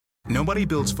Nobody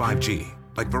builds 5G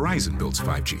like Verizon builds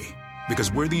 5G, because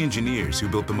we're the engineers who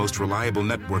built the most reliable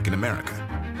network in America.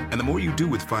 And the more you do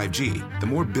with 5G, the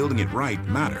more building it right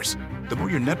matters. The more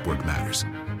your network matters.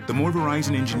 The more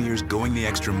Verizon engineers going the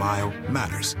extra mile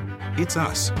matters. It's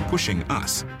us pushing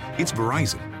us. It's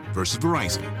Verizon versus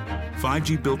Verizon.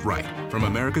 5G built right from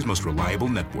America's most reliable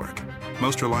network.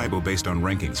 Most reliable based on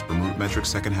rankings from RootMetrics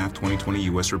second half 2020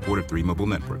 U.S. report of 3 mobile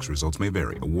networks. Results may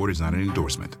vary. Award is not an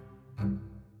endorsement.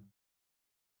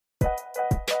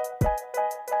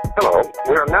 Hello,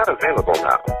 we are not available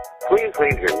now. Please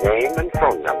leave your name and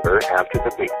phone number after the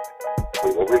beep.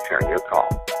 We will return your call.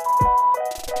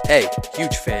 Hey,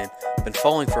 huge fan. Been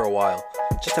following for a while.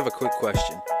 Just have a quick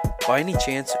question. By any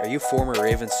chance, are you former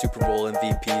Ravens Super Bowl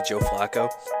MVP Joe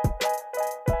Flacco?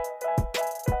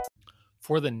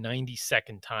 For the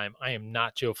 92nd time, I am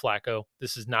not Joe Flacco.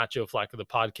 This is not Joe Flacco, the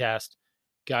podcast.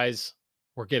 Guys,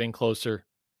 we're getting closer.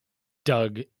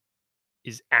 Doug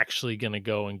is actually going to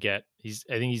go and I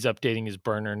think he's updating his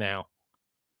burner now.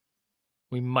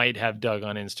 We might have Doug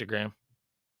on Instagram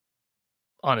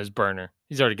on his burner.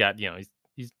 He's already got,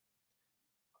 he's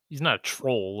not a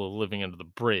troll living under the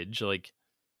bridge. Like,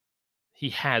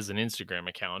 he has an Instagram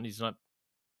account.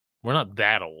 We're not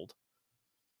that old,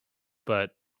 but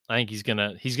I think he's going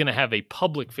to have a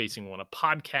public facing one, a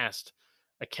podcast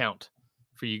account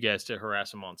for you guys to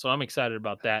harass him on. So I'm excited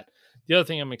about that. The other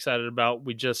thing I'm excited about,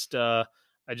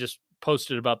 I just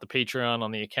posted about the Patreon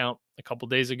on the account a couple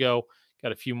days ago.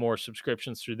 Got a few more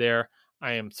subscriptions through there.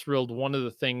 I am thrilled. One of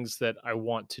the things that I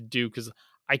want to do, because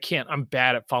I'm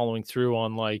bad at following through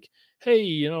on like, hey,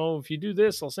 if you do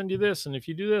this, I'll send you this. And if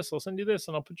you do this, I'll send you this.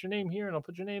 And I'll put your name here and I'll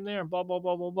put your name there and blah, blah,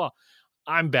 blah, blah, blah.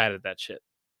 I'm bad at that shit.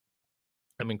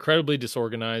 I'm incredibly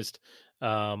disorganized.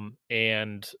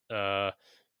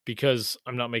 Because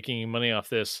I'm not making any money off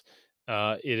this,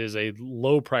 it is a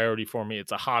low priority for me.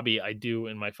 It's a hobby I do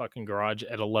in my fucking garage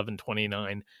at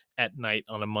 11:29 at night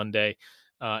on a Monday.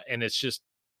 And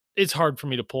it's hard for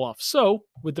me to pull off. So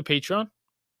with the Patreon,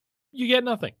 you get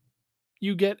nothing.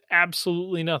 You get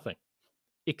absolutely nothing.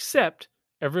 Except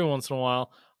every once in a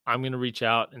while, I'm going to reach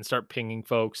out and start pinging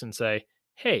folks and say,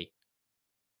 hey,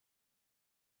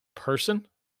 person,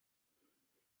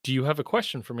 do you have a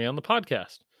question for me on the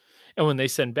podcast? And when they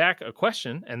send back a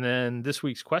question, and then this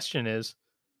week's question is,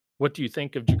 what do you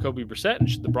think of Jacoby Brissett, and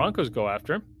should the Broncos go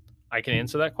after him? I can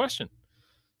answer that question.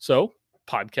 So,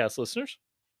 podcast listeners,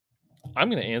 I'm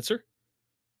going to answer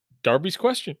Darby's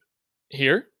question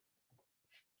here.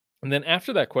 And then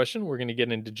after that question, we're going to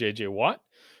get into JJ Watt.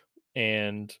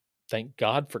 And thank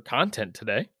God for content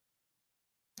today.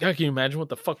 God, can you imagine what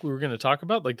the fuck we were going to talk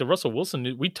about? Like the Russell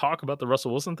Wilson, we talk about the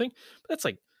Russell Wilson thing, but that's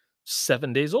like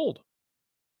 7 days old.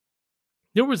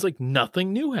 There was like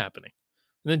nothing new happening.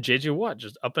 And then JJ Watt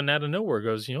just up and out of nowhere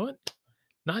goes, you know what?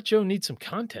 Nacho needs some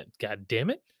content. God damn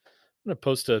it. I'm gonna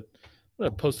post a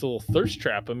little thirst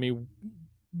trap of me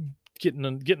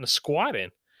getting a squat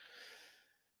in.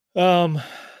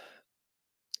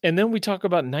 And then we talk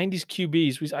about 90s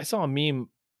QBs. I saw a meme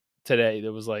today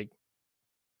that was like,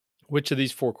 which of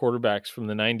these 4 quarterbacks from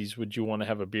the 90s would you want to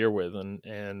have a beer with?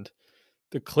 And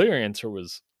the clear answer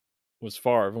was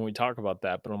Favre, and we talk about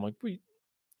that, but I'm like,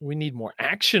 we need more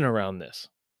action around this.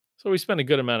 So we spent a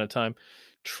good amount of time.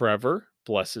 Trevor,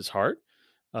 bless his heart,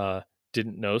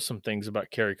 didn't know some things about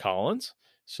Kerry Collins.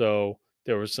 So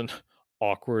there was some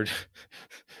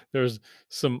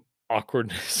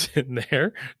awkwardness in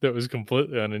there that was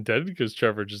completely unintended because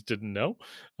Trevor just didn't know.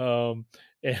 And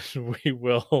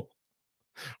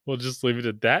we'll just leave it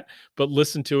at that, but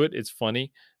listen to it. It's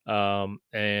funny. Anyway,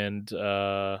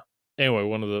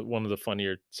 one of the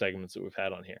funnier segments that we've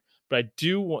had on here. But I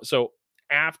do want, so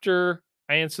after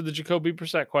I answer the Jacoby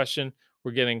Brissett question,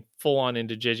 we're getting full on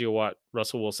into JJ Watt,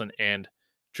 Russell Wilson, and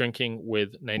drinking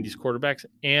with 90s quarterbacks.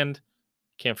 And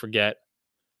can't forget,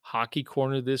 Hockey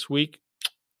Corner this week,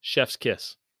 chef's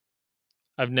kiss.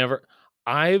 I've never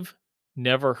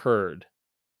heard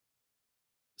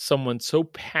someone so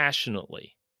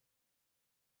passionately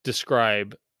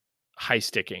describe high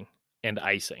sticking and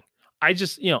icing. I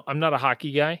just, I'm not a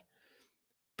hockey guy,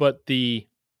 but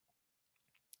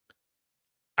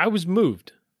I was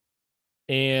moved.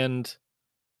 And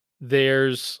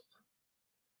there's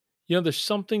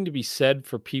something to be said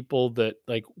for people that,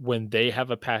 like, when they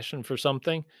have a passion for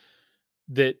something,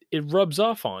 that it rubs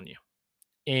off on you.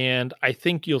 And I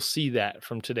think you'll see that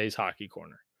from today's Hockey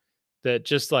Corner, that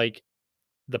just like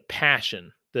the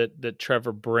passion that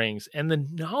Trevor brings and the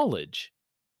knowledge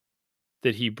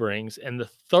that he brings and the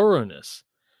thoroughness,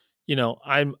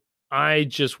 I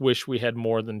just wish we had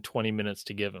more than 20 minutes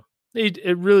to give him.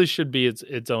 It really should be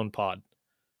its own pod.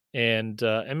 And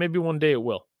maybe one day it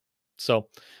will. So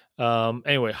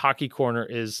anyway, Hockey Corner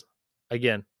is,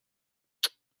 again,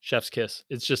 chef's kiss.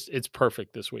 It's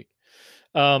perfect this week.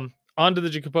 On to the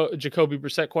Jacoby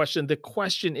Brissett question. The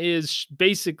question is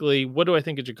basically, what do I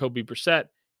think of Jacoby Brissett?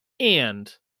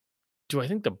 And do I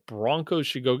think the Broncos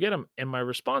should go get him? And my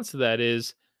response to that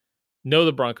is, no,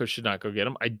 the Broncos should not go get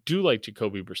him. I do like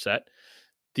Jacoby Brissett.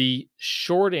 The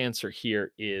short answer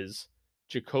here is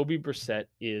Jacoby Brissett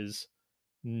is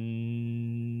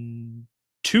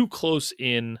too close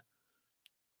in.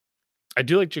 I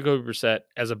do like Jacoby Brissett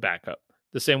as a backup,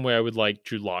 the same way I would like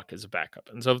Drew Lock as a backup.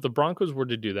 And so if the Broncos were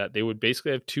to do that, they would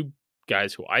basically have two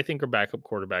guys who I think are backup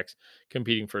quarterbacks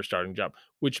competing for a starting job,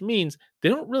 which means they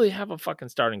don't really have a fucking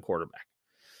starting quarterback.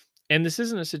 And this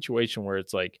isn't a situation where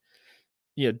it's like,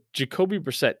 Jacoby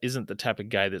Brissett isn't the type of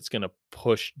guy that's going to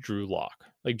push Drew Lock.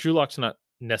 Like, Drew Lock's not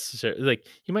necessarily, like,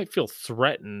 he might feel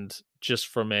threatened just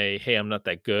from a, hey, I'm not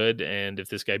that good, and if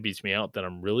this guy beats me out, then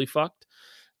I'm really fucked.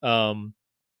 Somebody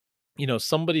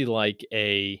like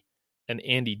an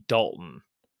Andy Dalton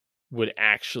would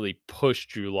actually push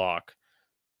Drew Lock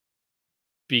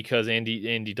because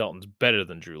Andy Dalton's better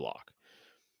than Drew Lock.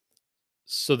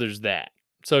 So there's that.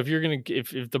 So if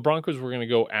if the Broncos were gonna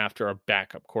go after a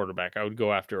backup quarterback, I would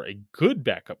go after a good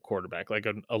backup quarterback, like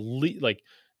an elite. Like,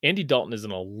 Andy Dalton is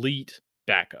an elite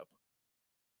backup.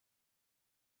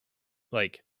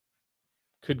 Like,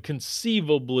 could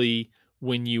conceivably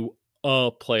win you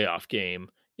a playoff game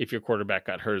if your quarterback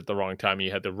got hurt at the wrong time and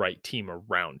you had the right team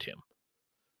around him.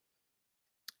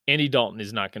 Andy Dalton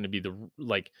is not going to be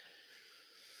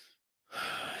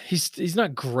he's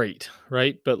not great,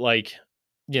 right? But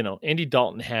Andy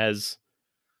Dalton has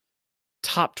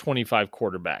top 25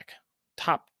 quarterback,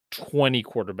 top 20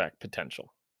 quarterback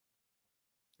potential.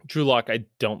 Drew Lock, I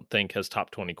don't think, has top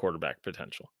 20 quarterback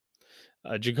potential.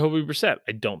 Jacoby Brissett,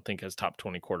 I don't think, has top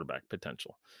 20 quarterback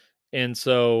potential. And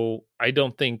so I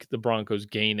don't think the Broncos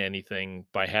gain anything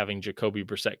by having Jacoby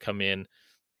Brissett come in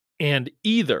and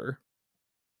either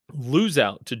lose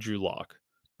out to Drew Lock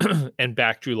and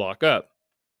back Drew Lock up,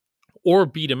 or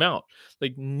beat him out.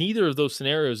 Like, neither of those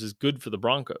scenarios is good for the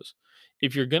Broncos.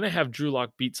 If you're going to have Drew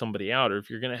Lock beat somebody out, or if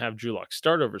you're going to have Drew Lock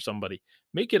start over somebody,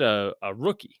 make it a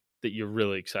rookie that you're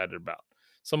really excited about.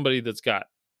 Somebody that's got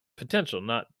potential,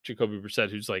 not Jacoby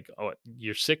Brissett, who's like, oh,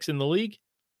 you're 6 in the league,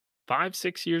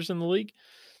 5-6 years in the league,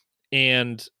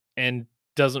 and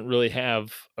doesn't really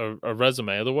have a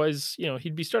resume. Otherwise,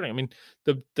 he'd be starting. I mean,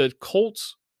 the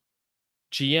Colts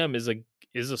GM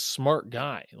is a smart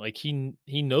guy. Like, he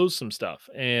knows some stuff,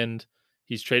 and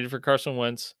he's traded for Carson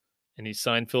Wentz, and he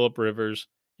signed Phillip Rivers,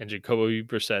 and Jacoby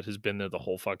Brissett has been there the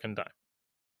whole fucking time.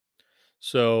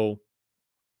 So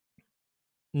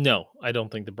no, I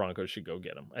don't think the Broncos should go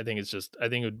get him. I think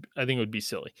it would be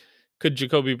silly. Could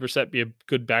Jacoby Brissett be a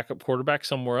good backup quarterback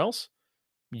somewhere else?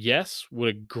 Yes. Would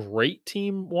a great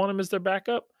team want him as their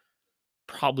backup?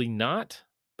 Probably not.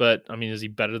 But I mean, is he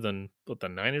better than what the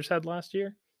Niners had last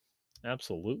year?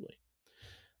 Absolutely.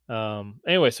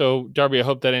 Anyway, so Darby, I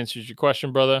hope that answers your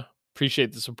question, brother.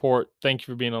 Appreciate the support. Thank you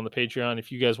for being on the Patreon.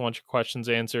 If you guys want your questions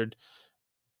answered,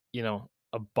 $1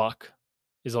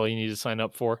 is all you need to sign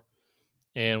up for.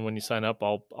 And when you sign up,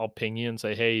 I'll ping you and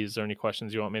say, hey, is there any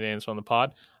questions you want me to answer on the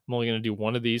pod? I'm only going to do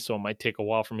one of these, so it might take a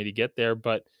while for me to get there,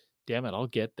 but damn it, I'll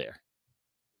get there.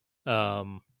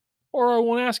 Or I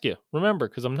won't ask you. Remember,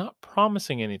 because I'm not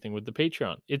promising anything with the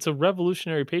Patreon. It's a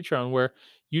revolutionary Patreon where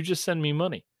you just send me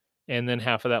money, and then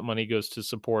half of that money goes to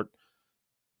support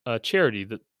a charity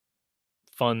that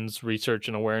funds research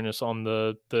and awareness on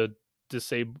the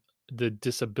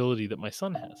disability that my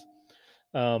son has.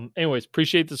 Anyways,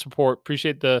 appreciate the support.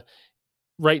 Appreciate the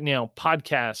right now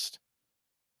podcast.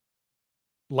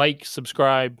 Like,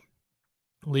 subscribe,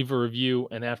 leave a review,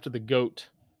 and after the GOAT,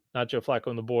 not Joe Flacco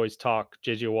and the boys, talk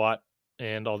JJ Watt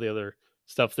and all the other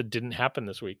stuff that didn't happen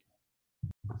this week.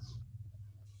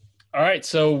 All right,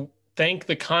 so thank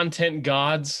the content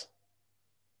gods.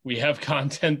 We have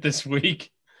content this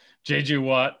week. JJ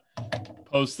Watt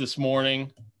post this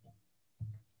morning.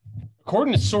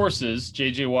 According to sources,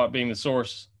 JJ Watt being the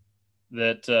source,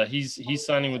 that he's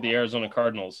signing with the Arizona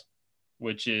Cardinals,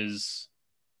 which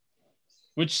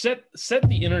set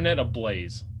the internet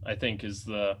ablaze. I think is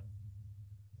the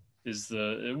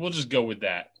we'll just go with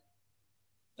that.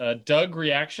 Doug,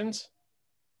 reactions?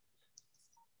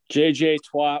 JJ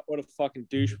twat, what a fucking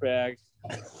douchebag.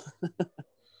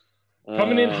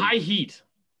 Coming in high heat.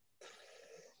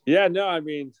 Yeah, no, I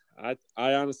mean, I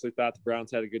honestly thought the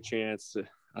Browns had a good chance.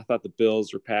 I thought the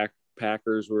Bills or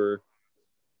Packers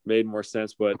made more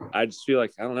sense, but I just feel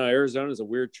like, I don't know, Arizona is a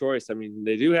weird choice. I mean,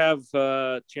 they do have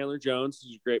Chandler Jones,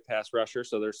 who's a great pass rusher,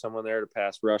 so there's someone there to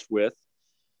pass rush with.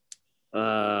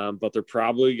 But they're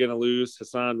probably going to lose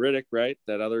Hassan Riddick, right?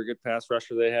 That other good pass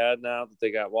rusher they had now that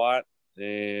they got Watt,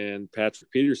 and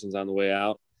Patrick Peterson's on the way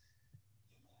out.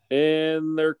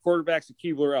 And their quarterback's a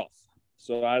Keebler Elf.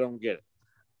 So I don't get it.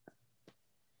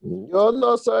 Yo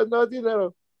no soy no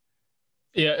dinero.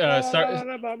 Yeah,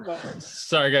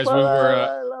 sorry guys.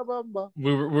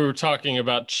 We were talking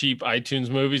about cheap iTunes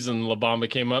movies, and La Bamba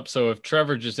came up. So if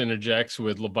Trevor just interjects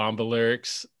with La Bamba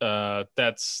lyrics,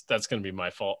 that's going to be my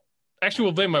fault. Actually,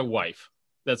 we'll blame my wife.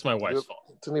 That's my wife's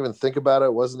fault. Didn't even think about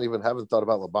it. Haven't thought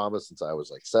about La Bamba since I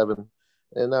was like 7,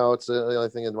 and now it's the only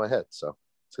thing in my head. So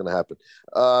it's going to happen.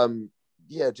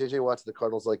 Yeah, JJ Watt to the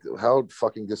Cardinals. Like, how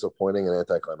fucking disappointing and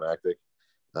anticlimactic.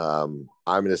 I'm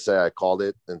going to say I called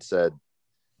it and said,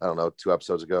 I don't know, 2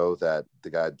 episodes ago that the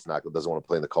guy doesn't want to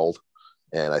play in the cold.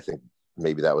 And I think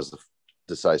maybe that was the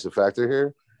decisive factor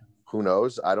here. Who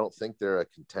knows? I don't think they're a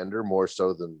contender more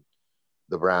so than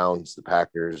the Browns, the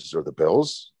Packers, or the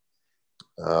Bills.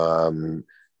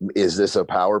 Is this a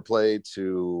power play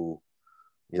to,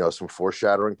 some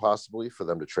foreshadowing possibly for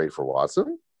them to trade for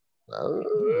Watson? I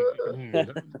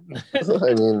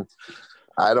mean,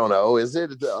 I don't know. Is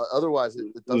it? Otherwise,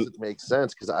 it doesn't make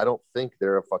sense because I don't think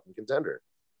they're a fucking contender.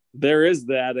 There is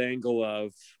that angle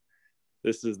of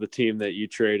this is the team that you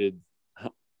traded.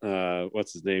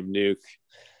 What's his name? Nuke.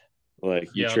 Like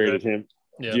you traded him,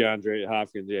 DeAndre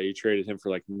Hopkins. Yeah, you traded him for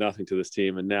like nothing to this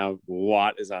team, and now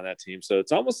Watt is on that team. So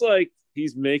it's almost like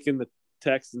he's making the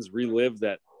Texans relive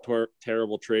that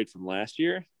terrible trade from last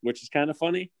year, which is kind of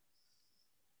funny.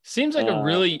 Seems like a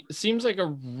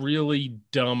really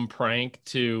dumb prank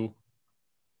to.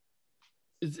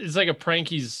 It's like a prank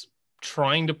he's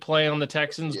trying to play on the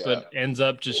Texans, but ends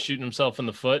up just shooting himself in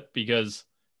the foot because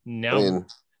now,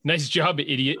 nice job,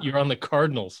 idiot. You're on the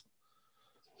Cardinals.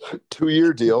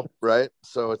 2-year deal, right?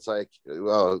 So it's like,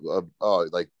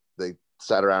 like they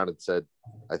sat around and said,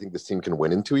 I think this team can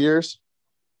win in 2 years.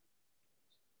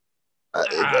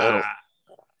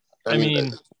 I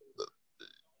mean,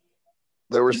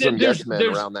 there were some yes men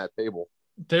around that table.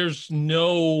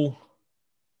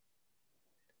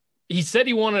 He said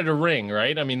he wanted a ring,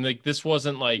 right? I mean, like this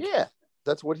wasn't like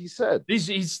that's what he said.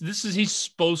 He's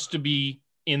supposed to be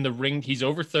in the ring. He's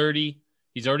over 30.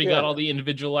 He's already got all the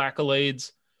individual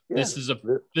accolades. Yeah. This is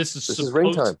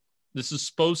ring time. This is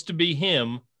supposed to be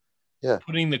him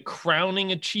putting the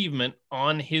crowning achievement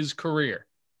on his career.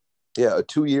 Yeah, a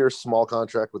 2-year small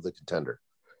contract with a contender.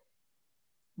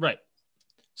 Right.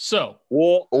 So,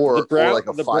 or like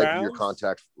a 5-year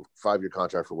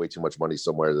contract for way too much money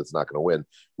somewhere that's not going to win.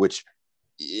 Which,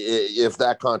 if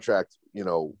that contract,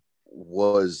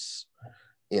 was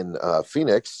in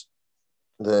Phoenix,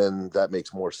 then that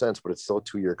makes more sense. But it's still a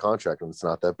 2-year contract and it's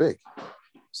not that big.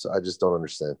 So I just don't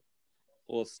understand.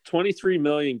 Well, it's $23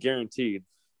 million guaranteed.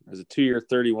 There's a 2-year,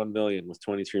 $31 million with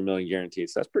 $23 million guaranteed.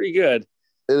 So that's pretty good.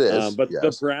 It is. But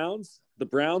the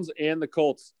Browns and the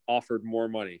Colts offered more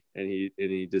money, and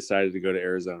he decided to go to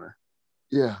Arizona.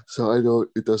 Yeah, so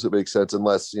it doesn't make sense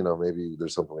unless, maybe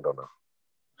there's something we don't know.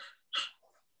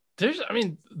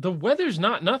 The weather's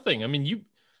not nothing. I mean,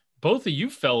 both of you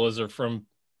fellas are from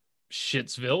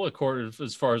Shitsville,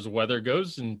 as far as the weather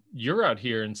goes, and you're out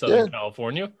here in Southern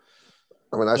California.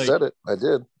 I mean, I said it. I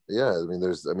did. Yeah, I mean,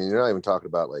 you're not even talking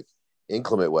about like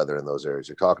inclement weather in those areas.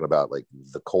 You're talking about like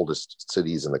the coldest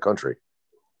cities in the country.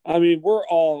 I mean, we're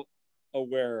all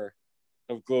aware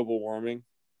of global warming.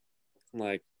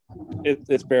 Like,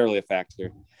 it's barely a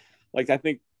factor. Like, I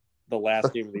think the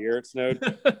last game of the year it snowed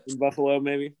in Buffalo,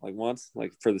 maybe like once,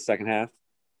 like for the second half.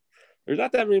 There's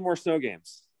not that many more snow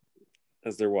games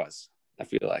as there was, I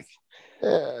feel like.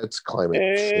 Yeah, it's climate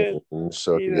change,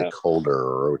 so it can get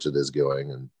colder, which it is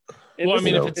going.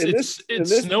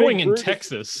 It's snowing in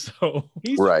Texas, so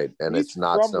right, and it's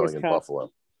not snowing in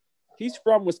Buffalo. He's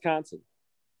from Wisconsin.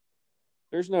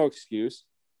 There's no excuse.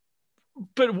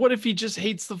 But what if he just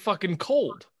hates the fucking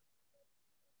cold?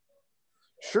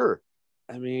 Sure.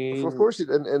 I mean, of course,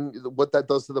 and what that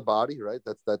does to the body, right?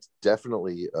 That's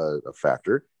definitely a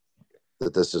factor.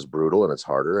 That this is brutal and it's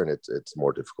harder and it's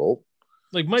more difficult.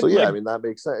 I mean that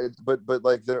makes sense. But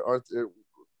like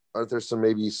aren't there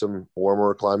some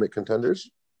warmer climate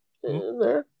contenders in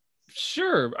there?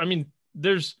 Sure. I mean,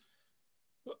 the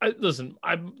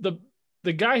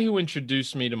guy who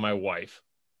introduced me to my wife,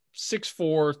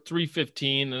 6'4",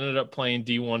 315, ended up playing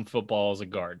D1 football as a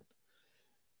guard.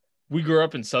 We grew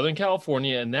up in Southern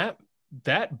California, and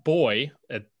that boy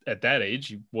at that age,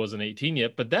 he wasn't 18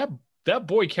 yet, but that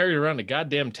boy carried around a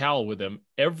goddamn towel with him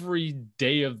every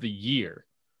day of the year.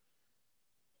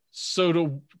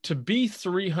 So to be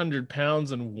 300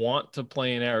 pounds and want to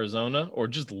play in Arizona or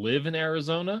just live in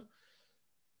Arizona,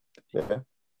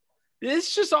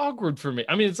 It's just awkward for me.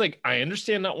 I mean, it's like, I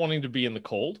understand not wanting to be in the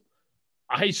cold.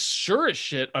 I sure as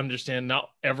shit understand not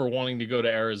ever wanting to go to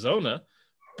Arizona,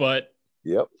 but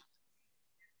Yep.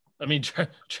 I mean,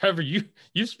 Trevor, you've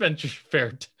spent your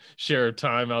fair share of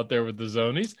time out there with the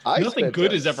Zonies. Nothing spent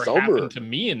good a has ever summer- happened to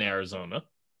me in Arizona.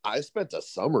 I spent a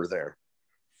summer there.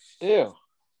 Ew,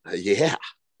 Yeah.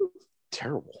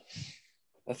 Terrible.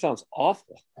 that sounds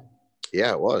awful.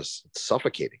 Yeah, it was. It's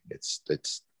suffocating. It's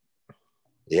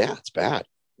yeah, it's bad.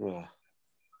 Ugh.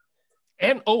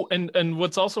 And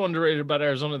what's also underrated about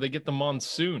Arizona, they get the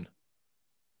monsoon.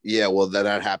 Yeah, well,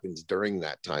 that happens during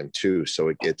that time too. So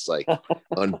it gets like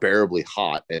unbearably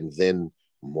hot and then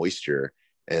moisture.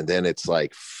 And then it's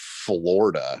like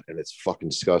Florida and it's fucking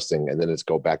disgusting. And then it's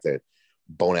go back to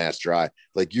bone ass dry.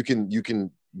 Like you can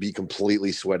be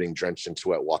completely sweating, drenched in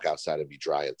sweat, walk outside and be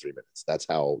dry in 3 minutes. That's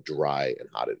how dry and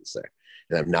hot it is there.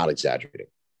 And I'm not exaggerating.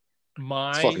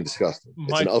 It's fucking disgusting.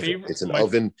 It's an oven. It's an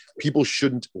oven. People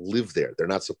shouldn't live there. They're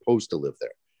not supposed to live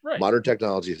there. Right. Modern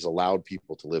technology has allowed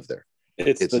people to live there.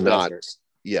 It's not. desert.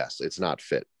 Yes, it's not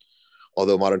fit.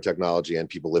 Although modern technology and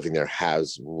people living there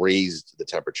has raised the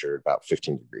temperature about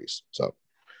 15 degrees. So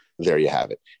there you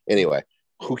have it. Anyway,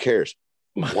 who cares?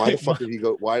 Why the fuck did he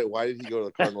go? Why did he go to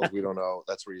the Cardinals? We don't know.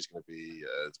 That's where he's going to be.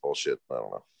 It's bullshit. I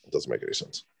don't know. It doesn't make any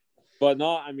sense. But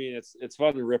no, I mean it's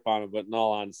fun to rip on him, but in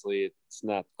all honesty, it's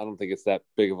not. I don't think it's that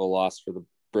big of a loss for the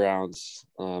Browns.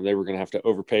 They were going to have to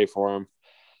overpay for him.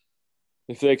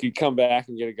 If they could come back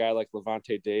and get a guy like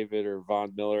Levante David or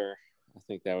Von Miller, I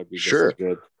think that would be just as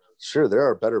good. Sure, there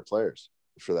are better players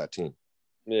for that team.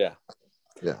 Yeah.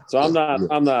 Yeah. So I'm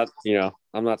not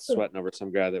sweating over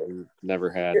some guy that we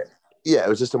never had. Yeah, it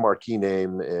was just a marquee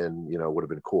name, and would have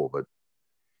been cool,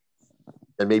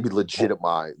 and maybe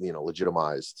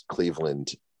legitimized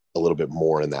Cleveland a little bit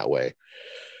more in that way,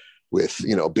 with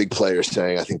big players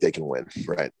saying, "I think they can win,"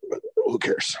 right? But who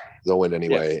cares? They'll win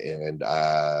anyway, and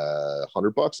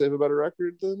 $100 they have a better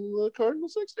record than the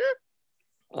Cardinals next year.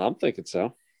 I'm thinking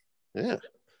so. Yeah,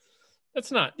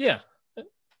 that's not. Yeah,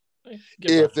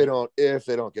 if they don't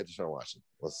get Deshaun Watson,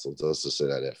 let's just say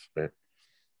that if. Right?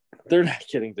 They're not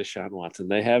getting Deshaun Watson.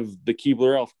 They have the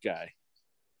Keebler Elf guy.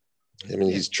 I mean,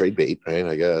 he's trade bait, right?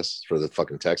 I guess for the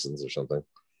fucking Texans or something.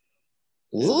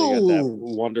 So they got that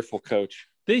wonderful coach.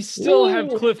 They still have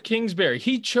Cliff Kingsbury.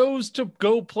 He chose to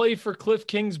go play for Cliff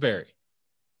Kingsbury.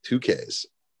 2Ks,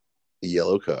 the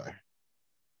yellow car.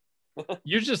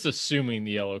 You're just assuming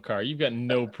the yellow car. You've got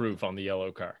no proof on the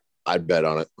yellow car. I'd bet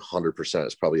on it 100%.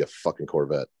 It's probably a fucking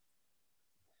Corvette.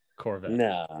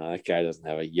 No, that guy doesn't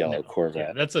have a yellow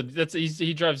Corvette. Yeah,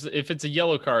 he drives. If it's a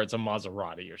yellow car, it's a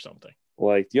Maserati or something.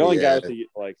 Like the only guy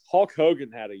like Hulk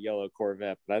Hogan had a yellow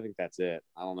Corvette, but I think that's it.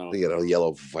 I don't know. He had a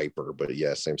yellow Viper, but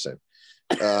yeah, same.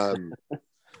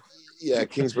 Yeah,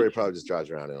 Kingsbury probably just drives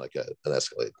around in like an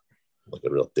Escalade, like a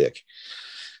real dick.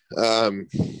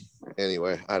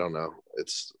 Anyway, I don't know.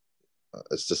 It's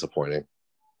disappointing.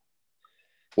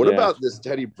 What about this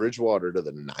Teddy Bridgewater to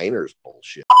the Niners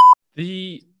bullshit?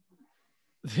 The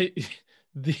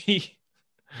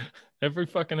every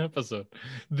fucking episode.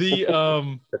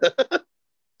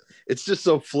 It's just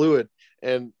so fluid,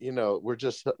 and we're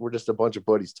just a bunch of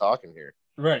buddies talking here.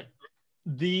 Right.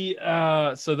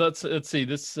 So let's see.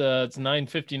 This it's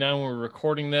 9:59 when we're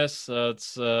recording this.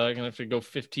 It's gonna have to go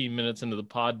 15 minutes into the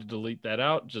pod to delete that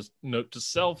out. Just note to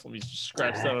self. Let me just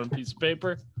scratch that on a piece of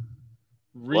paper.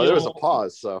 Well, there was a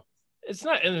pause, so it's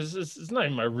not, and it's not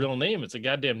even my real name. It's a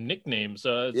goddamn nickname.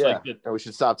 So it's and we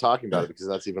should stop talking about it because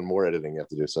that's even more editing you have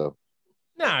to do. So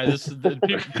nah,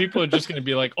 people are just gonna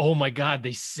be like, oh my god,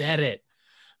 they said it.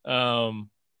 Yeah,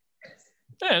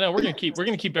 no, we're gonna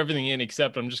keep everything in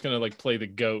except I'm just gonna like play the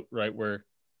goat right where.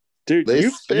 Dude, you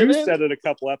said it a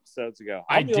couple episodes ago.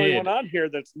 I'm the only one on here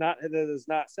that has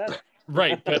not said it.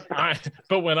 Right,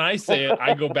 but when I say it,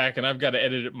 I go back and I've got to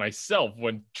edit it myself.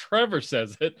 When Trevor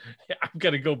says it, I've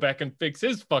got to go back and fix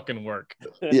his fucking work.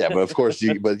 Yeah, but of course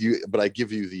but I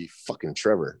give you the fucking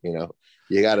Trevor.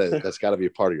 That's gotta be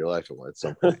a part of your life at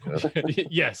some point.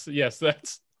 Yes,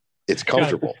 it's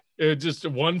comfortable. Just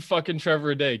one fucking Trevor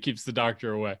a day keeps the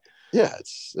doctor away. Yeah,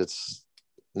 it's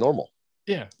normal.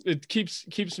 Yeah, it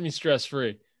keeps me stress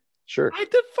free. Sure.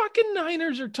 The fucking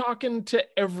Niners are talking to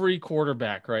every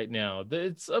quarterback right now.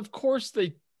 It's of course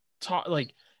they talk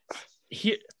like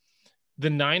here.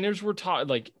 The Niners were taught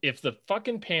like if the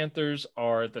fucking Panthers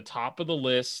are at the top of the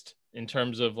list in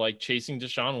terms of like chasing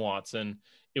Deshaun Watson,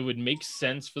 it would make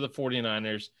sense for the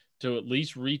 49ers to at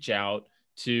least reach out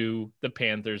to the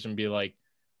Panthers and be like,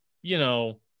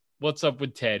 what's up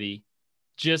with Teddy?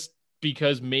 Just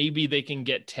because maybe they can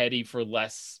get Teddy for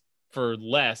less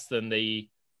than they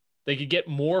They could get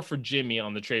more for Jimmy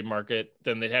on the trade market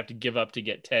than they'd have to give up to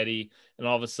get Teddy. And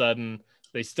all of a sudden,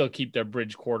 they still keep their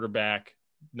bridge quarterback,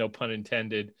 no pun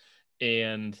intended.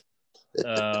 And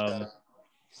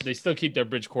they still keep their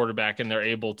bridge quarterback, and they're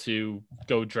able to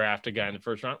go draft a guy in the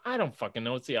first round. I don't fucking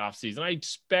know. It's the offseason. I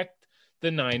expect the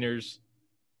Niners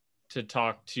to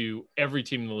talk to every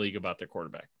team in the league about their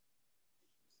quarterback.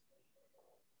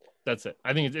 That's it.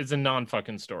 I think it's a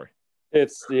non-fucking story.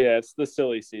 It's the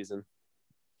silly season.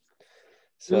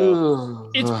 So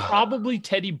it's probably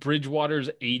Teddy Bridgewater's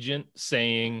agent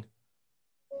saying,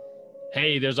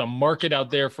 hey, there's a market out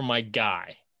there for my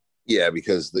guy. Yeah,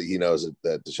 because he knows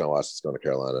that Deshaun Watson's going to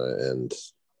Carolina, and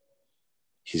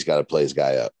he's got to play his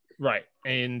guy up. Right.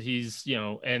 And he's,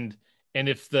 and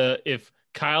if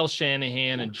Kyle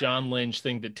Shanahan and John Lynch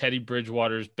think that Teddy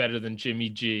Bridgewater is better than Jimmy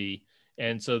G,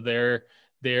 and so they're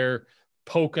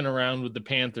poking around with the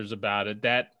Panthers about it,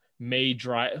 that may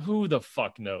drive, who the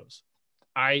fuck knows?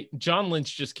 John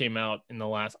Lynch just came out in the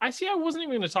last. I wasn't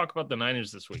even going to talk about the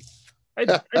Niners this week. I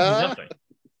did nothing.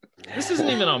 This isn't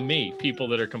even on me. People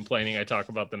that are complaining I talk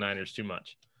about the Niners too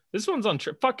much. This one's on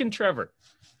fucking Trevor.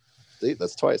 See,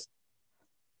 that's twice.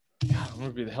 God, I'm gonna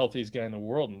be the healthiest guy in the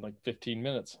world in like 15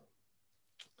 minutes.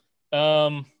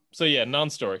 So yeah,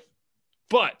 non-story.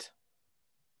 But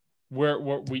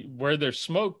where there's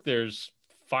smoke, there's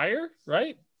fire,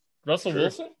 right? Russell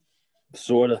Wilson?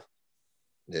 Sorta.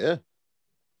 Yeah.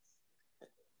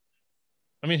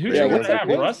 I mean, who'd you rather have,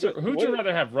 Russ or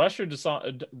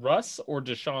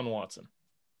Deshaun Watson?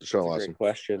 Deshaun Watson. Great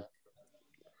question.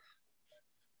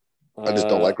 I just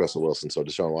don't like Russell Wilson, so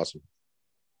Deshaun Watson.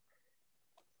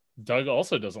 Doug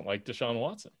also doesn't like Deshaun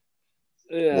Watson.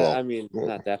 Yeah, well,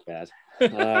 not that bad.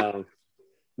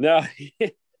 No,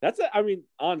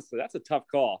 honestly, that's a tough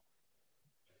call.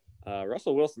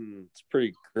 Russell Wilson's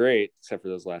pretty great, except for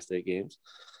those last 8 games.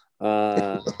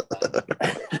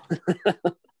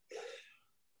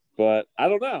 But I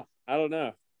don't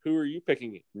know. Who are you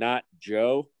picking? Not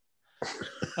Joe?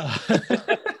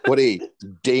 What a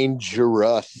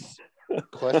dangerous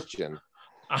question.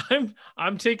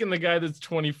 I'm taking the guy that's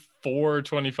 24,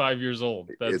 25 years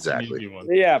old. That's exactly. an easy one.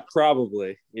 Yeah,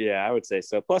 probably. Yeah, I would say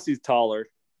so. Plus, he's taller.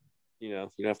 You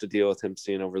don't have to deal with him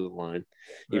seeing over the line.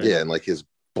 Right. Yeah, and like his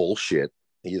bullshit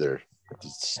either.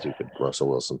 Stupid Russell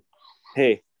Wilson.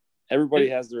 Hey, everybody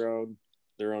has their own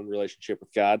relationship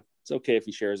with God. It's okay if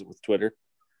he shares it with Twitter.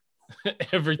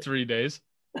 Every 3 days.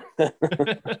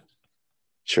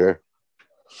 Sure.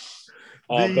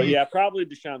 But yeah, probably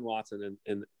Deshaun Watson.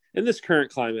 In this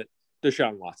current climate,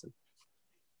 Deshaun Watson.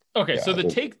 Okay, Yeah, so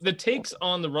the takes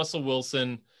on the Russell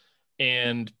Wilson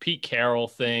and Pete Carroll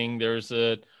thing, there's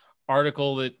an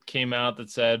article that came out that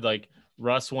said, like,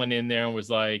 Russ went in there and was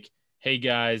like, hey,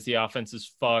 guys, the offense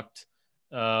is fucked.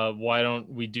 Why don't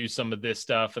we do some of this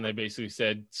stuff? And they basically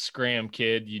said, scram,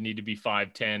 kid, you need to be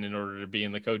 5'10" in order to be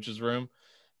in the coach's room.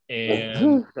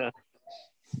 And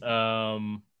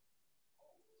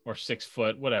or 6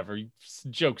 foot, whatever.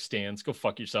 Joke stands. Go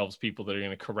fuck yourselves, people that are going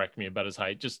to correct me about his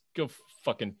height. Just go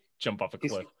fucking jump off a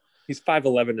cliff. He's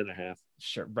 5'11" and a half.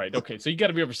 Sure, right. Okay, so you got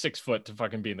to be over 6 foot to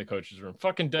fucking be in the coach's room.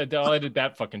 Fucking, I'll edit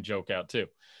that fucking joke out too.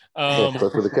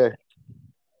 For the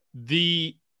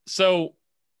K. So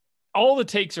all the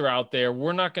takes are out there.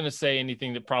 We're not going to say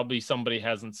anything that probably somebody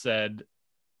hasn't said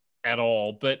at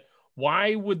all. But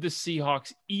why would the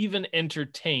Seahawks even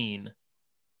entertain?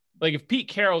 Like if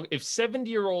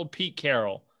 70-year-old Pete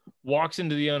Carroll walks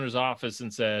into the owner's office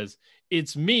and says,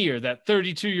 it's me or that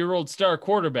 32-year-old star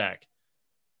quarterback,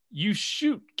 you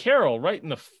shoot Carroll right in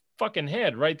the fucking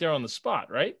head right there on the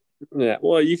spot, right? Yeah,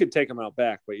 well, you could take him out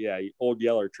back, but yeah, Old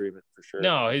Yeller treatment for sure.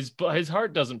 No, his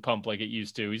heart doesn't pump like it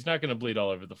used to. He's not going to bleed all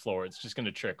over the floor. It's just going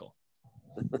to trickle.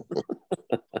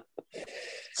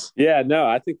 Yeah, no,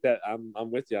 I think that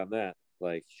I'm with you on that.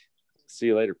 Like, see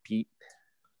you later, Pete.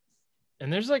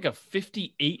 And there's like a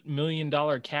 $58 million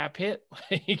cap hit.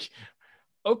 Like,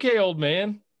 okay, old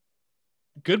man,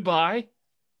 goodbye.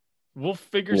 We'll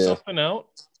figure something out.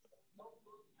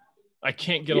 I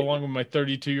can't get along with my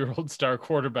 32-year-old star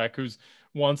quarterback who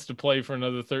wants to play for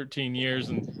another 13 years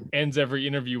and ends every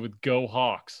interview with "Go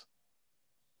Hawks."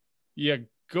 Yeah,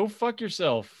 go fuck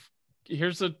yourself.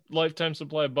 Here's a lifetime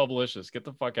supply of Bubblicious. Get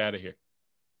the fuck out of here.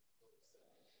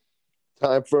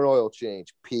 Time for an oil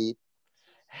change, Pete.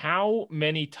 How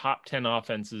many top 10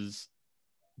 offenses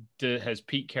has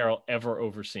Pete Carroll ever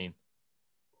overseen?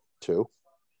 2.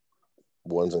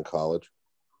 One's in college.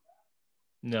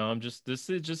 No, this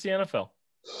is just the NFL.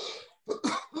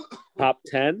 Top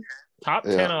 10? Top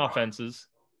 10 offenses.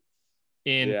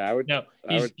 He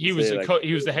was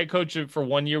the head coach for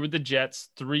 1 year with the Jets,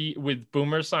 3 with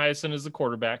Boomer Esiason as the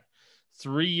quarterback,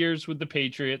 3 years with the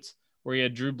Patriots where he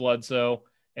had Drew Bledsoe,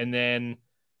 and then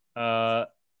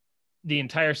the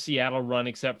entire Seattle run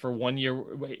except for 1 year.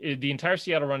 The entire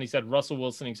Seattle run, he's had Russell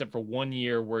Wilson except for 1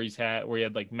 year where he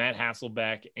had like Matt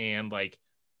Hasselbeck and like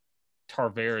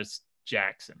Tarvaris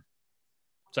Jackson.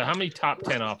 So how many top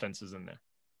 10 offenses in there?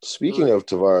 Speaking of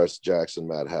Tavares Jackson,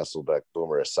 Matt Hasselbeck,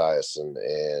 Boomer Esiason,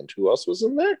 and who else was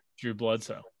in there? Drew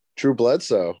Bledsoe. Drew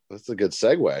Bledsoe. That's a good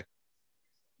segue.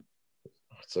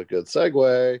 It's a good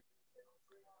segue.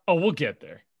 Oh, we'll get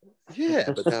there.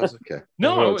 Yeah, but that was okay.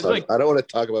 No, I don't want to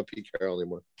talk about Pete Carroll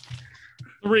anymore.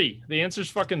 3. The answer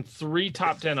is fucking 3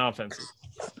 top 10 offenses.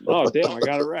 Oh, damn, I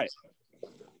got it right.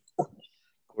 Of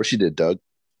course you did, Doug.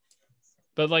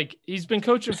 But like he's been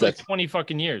coaching for like 20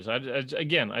 fucking years. I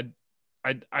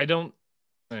don't.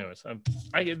 Anyways,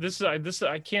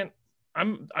 I can't.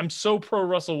 I'm so pro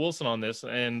Russell Wilson on this,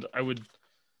 and I would.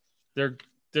 They're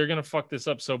gonna fuck this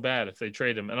up so bad if they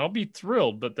trade him, and I'll be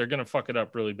thrilled, but they're gonna fuck it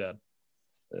up really bad.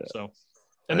 Yeah. So,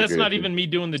 and that's not even me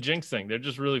doing the jinx thing. They're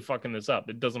just really fucking this up.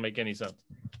 It doesn't make any sense.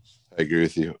 I agree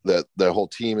with you that their whole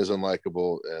team is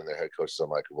unlikable, and their head coach is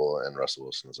unlikable, and Russell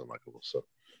Wilson is unlikable. So.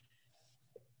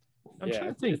 I'm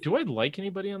trying to think. Do I like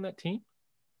anybody on that team?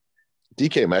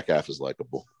 DK Metcalf is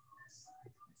likable.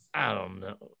 I don't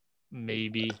know.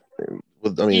 Maybe.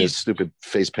 I mean, his stupid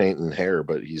face paint and hair,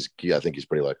 but I think he's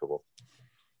pretty likable.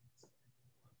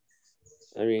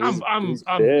 I mean, he's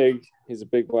big. He's a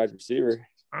big wide receiver.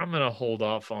 I'm gonna hold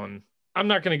off on. I'm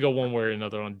not gonna go one way or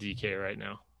another on DK right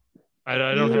now. I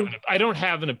don't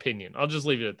have an opinion. I'll just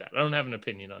leave it at that. I don't have an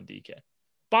opinion on DK.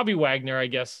 Bobby Wagner, I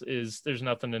guess, there's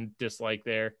nothing to dislike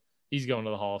there. He's going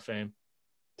to the Hall of Fame.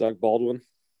 Doug Baldwin.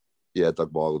 Yeah,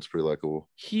 Doug Baldwin's pretty likable.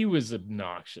 He was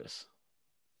obnoxious.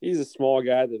 He's a small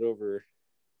guy that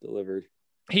over-delivered.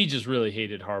 He just really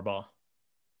hated Harbaugh.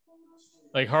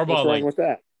 Like Harbaugh. What's wrong with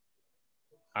that?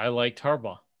 I liked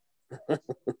Harbaugh.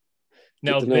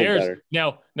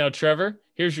 Now, Trevor,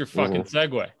 here's your fucking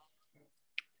segue.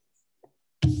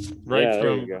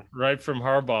 Right from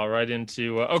Harbaugh right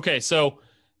into okay, so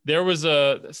there was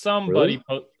somebody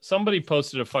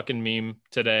posted a fucking meme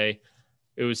today.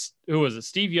 It was who was it?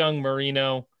 Steve Young,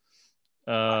 Marino,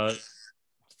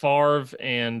 Favre,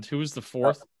 and who was the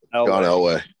fourth? John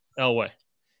Elway.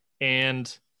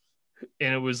 And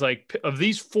it was like, of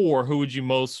these 4, who would you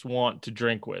most want to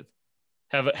drink with?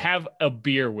 Have a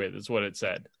beer with is what it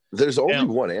said. There's only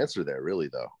one answer there, really,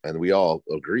 though, and we all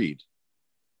agreed.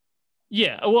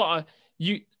 Yeah, well,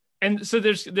 so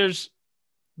there's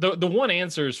the one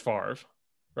answer is Favre,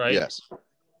 right? Yes.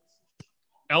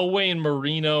 Elway and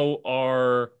Marino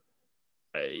are,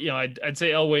 I'd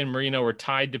say Elway and Marino are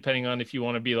tied, depending on if you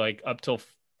want to be like up till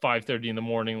 5:30 in the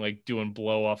morning, like doing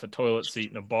blow off a toilet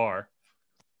seat in a bar.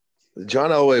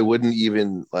 John Elway wouldn't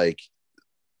even like.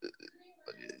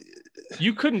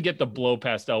 You couldn't get the blow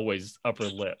past Elway's upper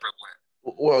lip.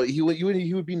 Well, he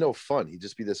would be no fun. He'd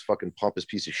just be this fucking pompous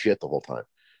piece of shit the whole time,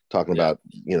 talking about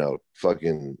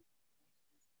fucking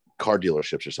car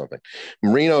dealerships or something.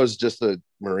 Marino is just a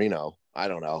Marino. I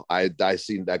don't know. I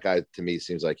see that guy, to me,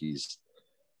 seems like he's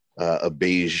a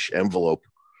beige envelope.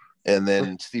 And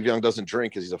then Steve Young doesn't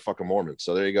drink because he's a fucking Mormon.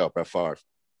 So there you go, Brett Favre.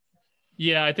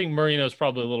 Yeah, I think Marino's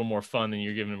probably a little more fun than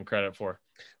you're giving him credit for.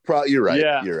 You're right.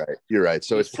 Yeah. You're right.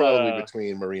 So it's probably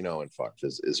between Marino and Favre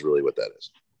is really what that is.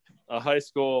 A high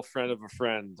school friend of a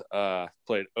friend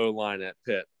played O-line at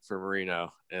Pitt for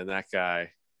Marino, and that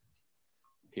guy,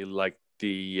 he liked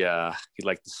the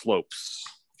slopes.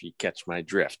 If you catch my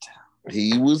drift,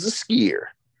 he was a skier.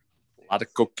 A lot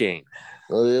of cocaine.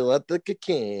 A lot of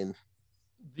cocaine.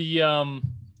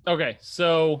 Okay,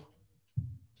 so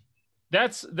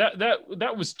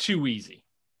that was too easy.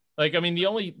 Like, I mean, the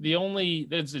only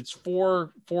it's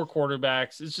four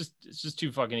quarterbacks. It's just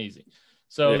too fucking easy.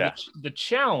 So the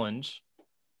challenge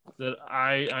that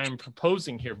I am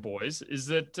proposing here, boys, is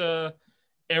that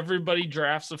everybody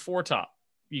drafts a 4 top.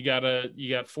 You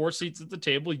got 4 seats at the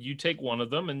table. You take one of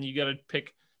them, and you got to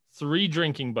pick 3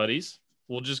 drinking buddies.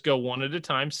 We'll just go one at a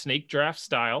time, snake draft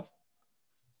style,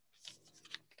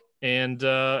 and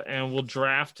we'll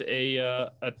draft a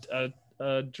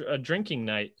drinking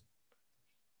night.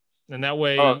 And that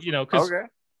way,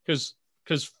 because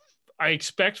I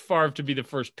expect Favre to be the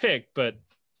first pick, but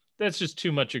that's just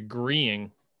too much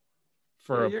agreeing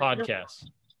for a podcast.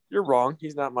 You're wrong.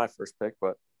 He's not my first pick,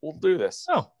 but we'll do this.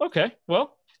 Oh, okay.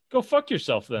 Well, go fuck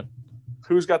yourself then.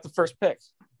 Who's got the first pick?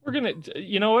 We're gonna,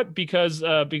 you know what? Because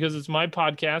it's my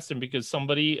podcast, and because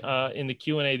somebody in the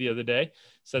Q&A the other day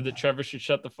said that Trevor should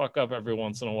shut the fuck up every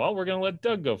once in a while, we're gonna let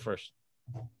Doug go first.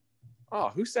 Oh,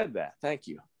 who said that? Thank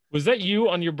you. Was that you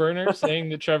on your burner saying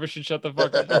that Trevor should shut the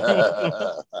fuck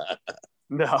up?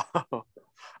 No,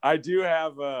 I do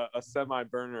have a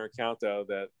semi-burner account though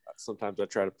that sometimes I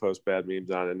try to post bad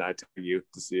memes on, and I tell you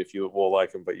to see if you will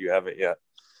like them, but you haven't yet.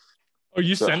 Oh,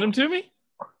 you send them to me?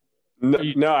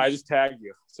 No, I just tag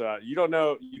you. So you don't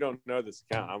know this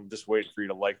account. I'm just waiting for you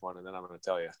to like one, and then I'm going to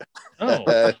tell you. Oh,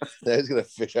 I was gonna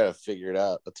try to figure it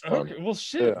out. That's fun. okay. Well,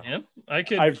 shit, man.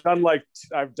 I've done like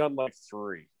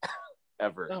 3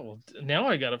 ever. Oh, well, now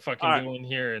I gotta fucking go in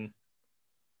here and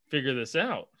figure this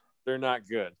out. They're not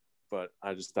good, but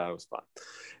I just thought it was fun.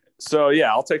 So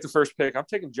yeah, I'll take the first pick. I'm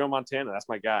taking Joe Montana. That's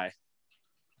my guy.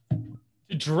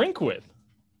 To drink with.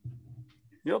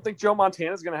 You don't think Joe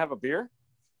Montana is going to have a beer?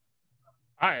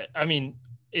 I mean,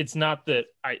 it's not that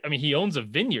I mean, he owns a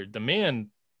vineyard. The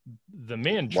man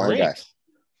Wine guy. drinks.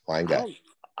 Wine guy.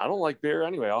 I don't like beer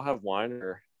anyway. I'll have wine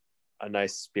or a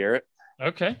nice spirit.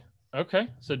 Okay.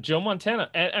 So Joe Montana.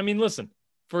 I mean, listen,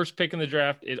 first pick in the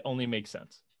draft, it only makes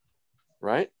sense.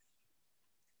 Right?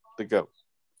 The GOAT.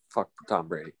 Fuck Tom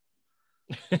Brady.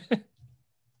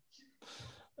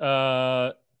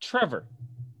 Trevor,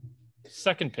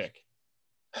 second pick.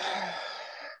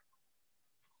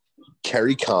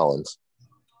 Kerry Collins.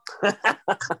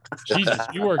 Jesus,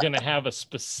 you are going to have a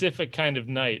specific kind of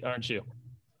night, aren't you?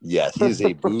 Yes, he's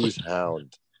a booze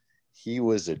hound. He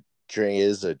is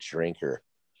a drinker.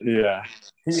 Yeah.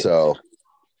 So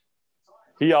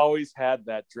he always had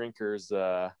that drinker's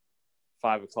 5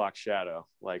 o'clock shadow,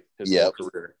 like his whole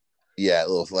career. Yeah,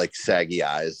 little like saggy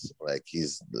eyes, like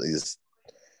he's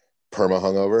perma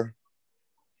hungover.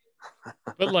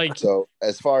 But like, so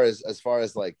as far as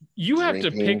like you have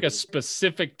drinking, to pick a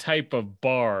specific type of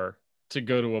bar to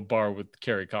go to a bar with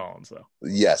Kerry Collins, though.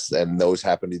 Yes, and those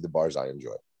happen to be the bars I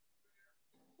enjoy.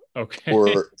 Okay.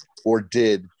 Or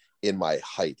did in my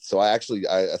height. So I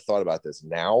thought about this.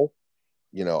 Now,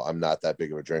 I'm not that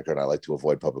big of a drinker, and I like to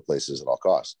avoid public places at all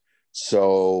costs.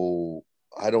 So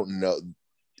I don't know.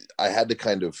 I had to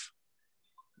kind of,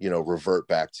 revert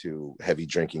back to heavy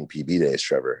drinking PB days,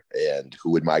 Trevor. And who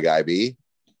would my guy be?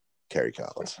 Kerry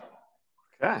Collins.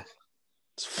 Okay.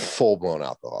 It's full-blown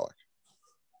alcoholic.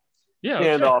 Yeah.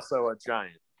 Okay. And also a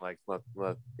giant. Like,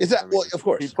 is that, well, of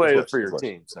course. He played it for your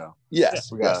team, so. Yes.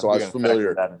 So I was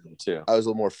familiar. That too. I was a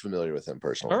little more familiar with him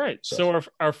personally. All right. So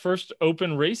our first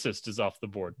open racist is off the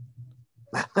board.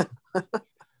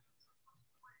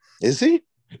 Is he?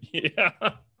 Yeah.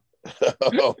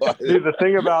 Dude, the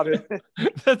thing about it.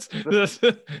 that's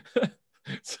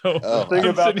so the thing I'm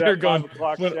about sitting here that going, 5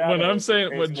 o'clock when I'm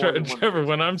saying Trevor,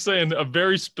 when I'm saying a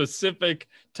very specific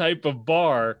type of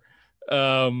bar,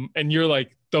 and you're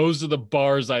like, those are the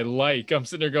bars I like. I'm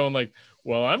sitting there going like,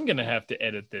 well, I'm gonna have to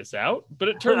edit this out. But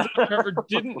it turns out Trevor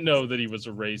didn't know that he was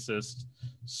a racist.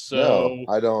 So no,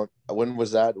 I don't. When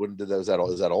was that? When did that? Is that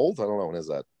old? I don't know. When is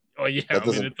that? Oh yeah, that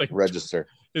doesn't it's like register.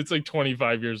 It's like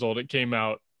 25 years old. It came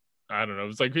out. I don't know. It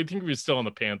was like, I think he was still on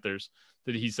the Panthers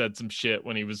that he said some shit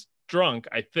when he was drunk,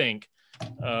 I think.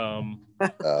 God,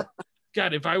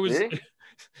 if I was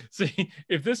see,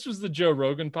 if this was the Joe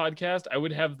Rogan podcast, I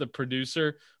would have the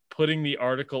producer putting the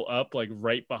article up like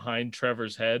right behind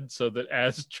Trevor's head so that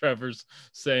as Trevor's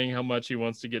saying how much he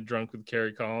wants to get drunk with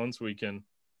Kerry Collins, we can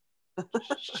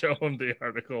show him the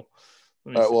article.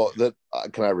 All right, well,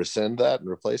 can I rescind that and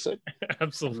replace it?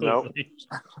 Absolutely.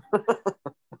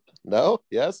 No?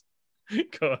 Yes?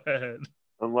 Go ahead.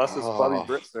 Unless it's Buddy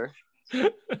Britzner.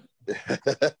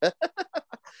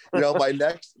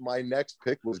 My next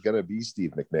pick was going to be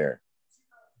Steve McNair.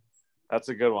 That's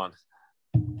a good one.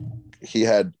 He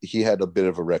had a bit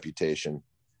of a reputation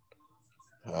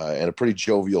and a pretty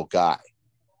jovial guy.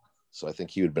 So I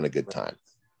think he would have been a good time.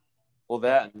 Well,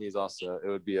 that, and it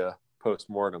would be a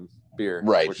post-mortem beer.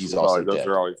 Right. He's also those dead.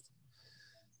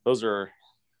 Those are,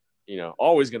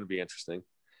 always going to be interesting.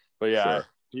 But yeah, sure.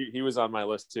 He was on my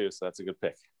list too, so that's a good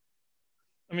pick.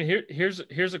 I mean, here's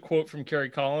a quote from Kerry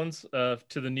Collins to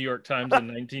the New York Times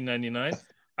in 1999.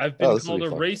 I've been called a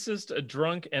racist, a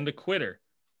drunk, and a quitter.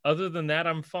 Other than that,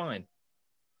 I'm fine.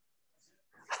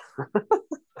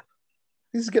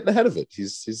 He's getting ahead of it.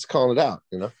 He's calling it out,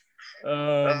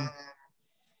 So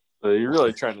you're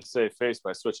really trying to save face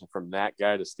by switching from that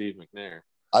guy to Steve McNair.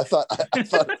 I thought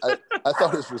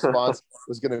his response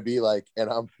was going to be like,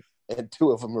 and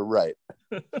two of them are right.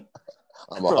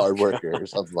 I'm a hard worker or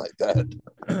something like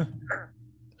that.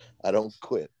 I don't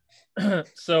quit.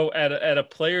 So at a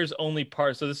players only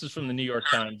party, so this is from the New York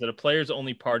Times, at a players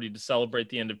only party to celebrate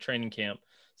the end of training camp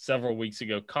several weeks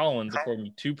ago, Collins, according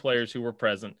to two players who were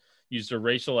present, used a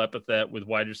racial epithet with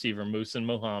wide receiver Muhsin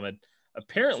Muhammad,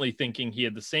 apparently thinking he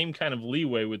had the same kind of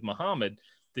leeway with Muhammad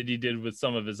that he did with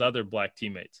some of his other black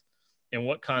teammates. In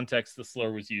what context the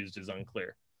slur was used is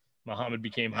unclear. Muhammad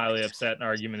became highly upset. An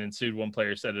argument ensued. One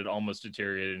player said it almost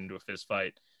deteriorated into a fist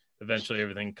fight. Eventually,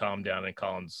 everything calmed down, and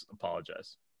Collins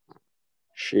apologized.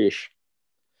 Sheesh.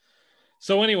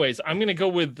 So, anyways, I'm gonna go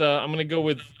with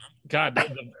God.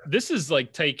 This is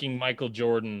like taking Michael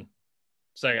Jordan.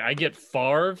 So I get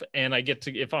Favre, and I get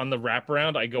to, if on the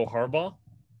wraparound, I go Harbaugh.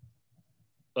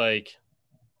 Like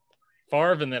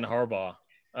Favre and then Harbaugh.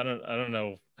 I don't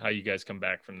know how you guys come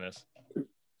back from this.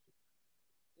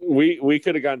 We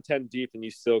could have gone 10 deep, and you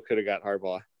still could have got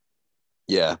Harbaugh.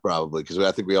 Yeah, probably, because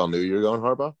I think we all knew you were going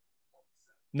Harbaugh.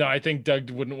 No, I think Doug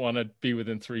wouldn't want to be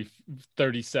within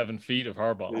 37 feet of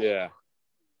Harbaugh. Yeah.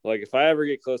 Like, if I ever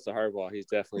get close to Harbaugh, he's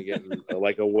definitely getting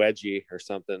like a wedgie or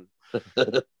something.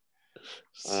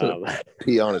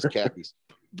 Pee on his khakis.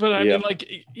 But I mean, like,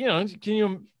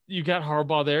 you got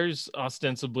Harbaugh there. He's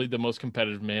ostensibly the most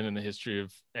competitive man in the history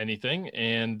of anything.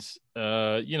 And,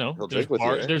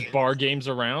 there's bar games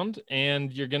around,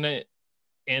 and you're going to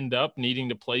end up needing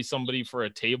to play somebody for a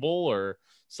table or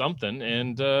something.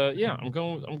 And, I'm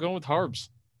going with Harbs.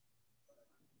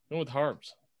 Going with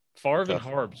Harbs. Favre and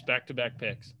Harbs, back-to-back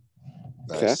picks.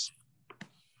 Nice. Okay.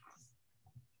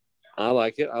 I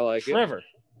like it. Trevor,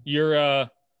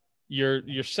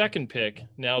 your second pick,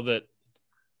 now that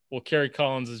Kerry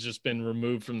Collins has just been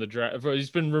removed from the draft.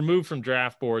 He's been removed from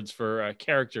draft boards for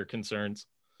character concerns.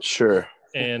 Sure.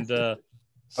 And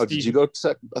did you go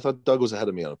second? I thought Doug was ahead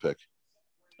of me on a pick.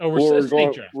 Oh, we're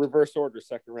going draft. Reverse order,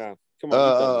 second round. Come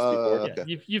on,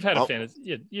 okay. You've had a fantasy.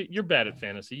 Yeah, you're bad at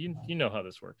fantasy. You know how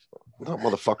this works. No,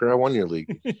 motherfucker, I won your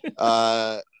league.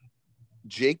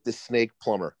 Jake the Snake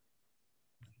Plumber.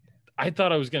 I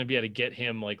thought I was going to be able to get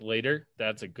him like later.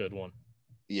 That's a good one.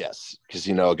 Yes, because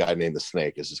a guy named the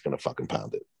Snake is just going to fucking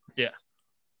pound it. Yeah.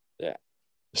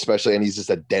 Especially, and he's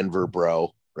just a Denver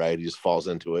bro, right? He just falls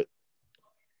into it.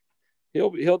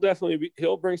 He'll definitely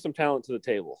he'll bring some talent to the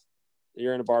table.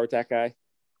 You're in a bar with that guy.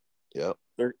 Yep.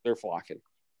 They're flocking.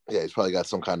 Yeah, he's probably got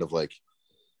some kind of like,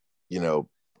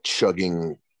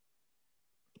 chugging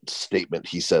statement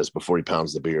he says before he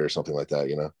pounds the beer or something like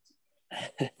that,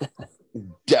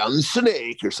 Down the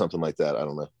snake or something like that. I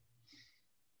don't know.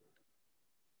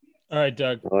 All right,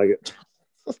 Doug. I like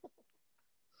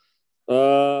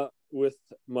it. With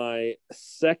my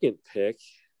second pick,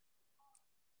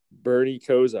 Bernie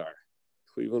Kosar,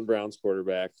 Cleveland Browns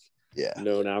quarterback. Yeah.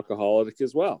 Known alcoholic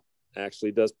as well.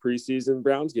 Actually does preseason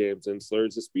Browns games and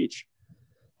slurs his speech.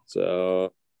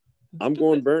 So I'm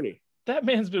going Bernie. That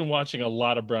man's been watching a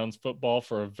lot of Browns football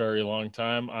for a very long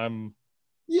time. I'm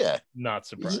not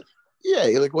surprised. Yeah,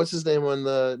 like what's his name on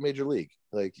the Major League?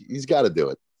 Like he's got to do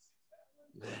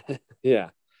it.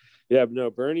 Yeah, but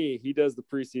no, Bernie, he does the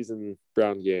preseason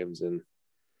Brown games, and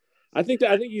I think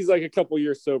he's like a couple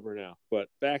years sober now. But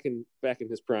back in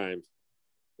his prime,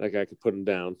 that guy could put him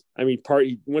down. I mean,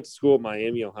 he went to school in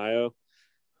Miami, Ohio,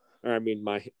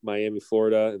 Miami,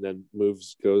 Florida, and then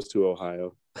goes to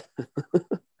Ohio.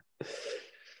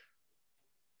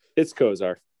 It's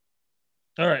Kosar.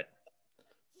 All right.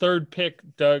 Third pick,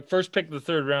 Doug. First pick of the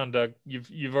third round, Doug.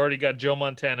 You've already got Joe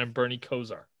Montana and Bernie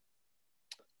Kosar.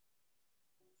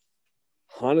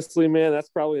 Honestly, man, that's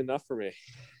probably enough for me.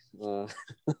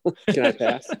 Can I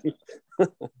pass?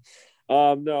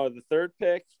 No, the third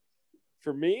pick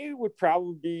for me would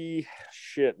probably be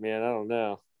man. I don't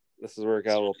know. This is where it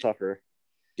got a little tougher.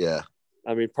 Yeah.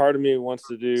 I mean, part of me wants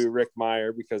to do Rick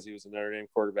Meyer because he was a Notre Dame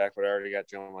quarterback, but I already got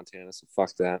Joe Montana, so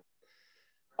fuck that.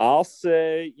 I'll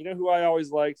say, who I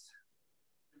always liked?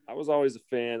 I was always a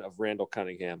fan of Randall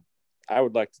Cunningham. I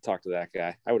would like to talk to that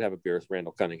guy. I would have a beer with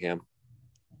Randall Cunningham.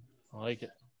 I like it.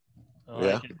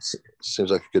 Seems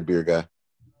like a good beer guy.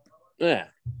 Yeah.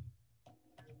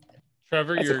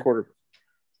 Trevor,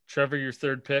 your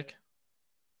third pick?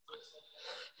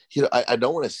 I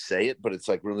don't want to say it, but it's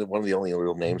like really one of the only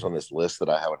real names on this list that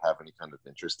I would have any kind of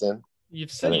interest in.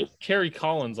 You've said Kerry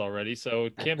Collins already, so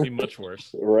it can't be much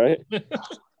worse. Right?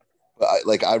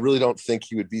 But I really don't think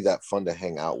he would be that fun to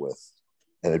hang out with.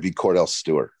 And it'd be Cordell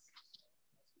Stewart.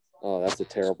 Oh, that's a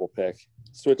terrible pick.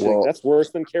 Switching. That's worse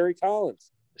than Kerry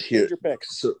Collins. Here, your pick.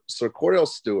 So Cordell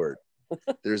Stewart,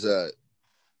 there's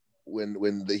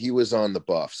when he was on the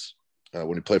Buffs,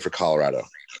 when he played for Colorado.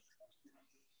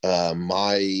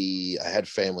 I had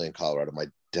family in Colorado. My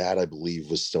dad, I believe,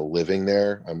 was still living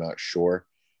there. I'm not sure,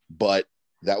 but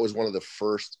that was one of the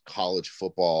first college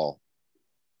football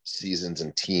seasons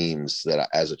and teams that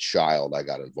as a child I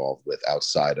got involved with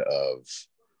outside of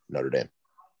Notre Dame.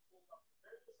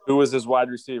 Who was his wide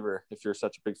receiver, if you're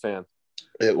such a big fan?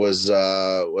 It was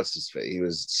what's his face? He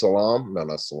was Salam. No,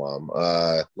 not Salam.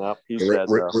 No, he's dead.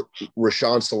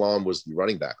 Rashawn Salam was the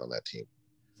running back on that team.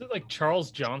 Is it like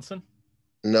Charles Johnson?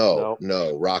 No.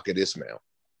 Rocket Ismail.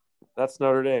 That's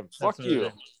Notre Dame. That's Fuck Notre you.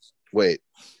 Dame. Wait,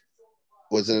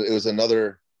 it was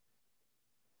another.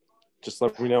 Just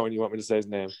let me know when you want me to say his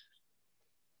name.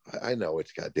 I know it.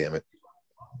 God damn it.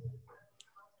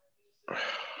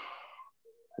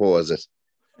 What was it?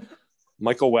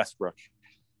 Michael Westbrook.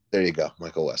 There you go,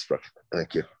 Michael Westbrook.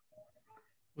 Thank you.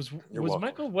 Was welcome.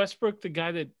 Michael Westbrook the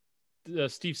guy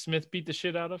that Steve Smith beat the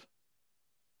shit out of?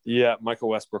 Yeah, Michael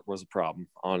Westbrook was a problem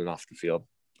on and off the field.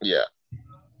 Yeah,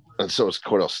 and so was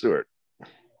Cordell Stewart.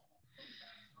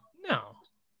 No,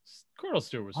 Cordell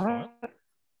Stewart was fine.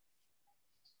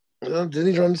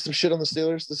 Didn't he run some shit on the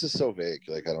Steelers? This is so vague.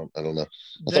 Like I don't know.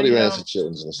 I thought he ran some shit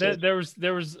on the Steelers.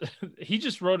 There was he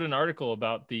just wrote an article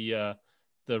about the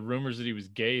rumors that he was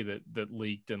gay that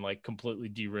leaked and like completely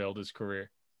derailed his career.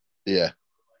 Yeah.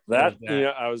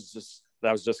 I was just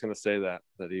gonna say that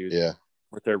he was. Yeah.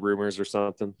 Were there rumors or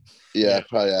something? Yeah, I'd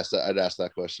probably ask that. I'd ask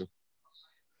that question.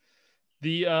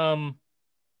 The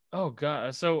oh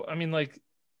god. So I mean, like,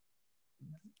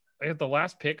 I got the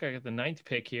last pick. I got the 9th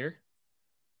pick here,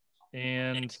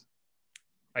 and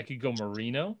I could go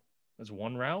Marino as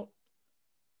one route.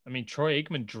 I mean, Troy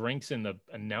Aikman drinks in the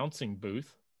announcing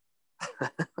booth.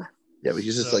 Yeah, but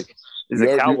he's just like he's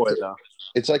a cowboy though.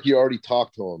 It's like you already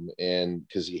talked to him, and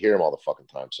because you hear him all the fucking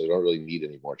time, so you don't really need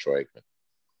any more Troy Aikman.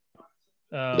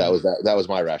 That was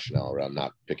my rationale around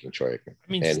not picking Troy Aikman.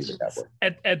 I mean, and he's a cowboy.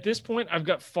 At this point, I've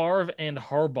got Favre and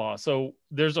Harbaugh, so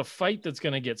there's a fight that's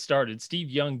going to get started. Steve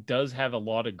Young does have a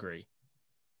law degree,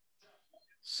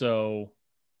 so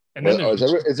and then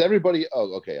is everybody?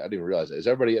 Oh, okay, I didn't realize that. Is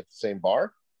everybody at the same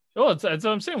bar? Oh, that's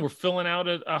what I'm saying. We're filling out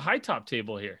a high top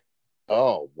table here.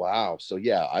 Oh, wow. So,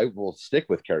 yeah, I will stick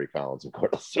with Kerry Collins and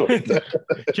Cordell Stewart.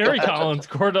 Kerry Collins,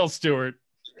 Cordell Stewart.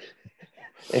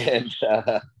 And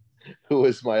who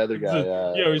was my other guy?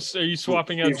 Are you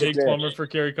swapping out Jake Plummer for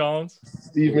Kerry Collins?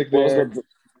 Steve McMahon.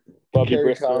 Bubby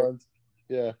Kerry Brister. Collins.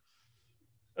 Yeah.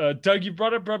 Doug, you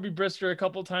brought up Bubby Brister a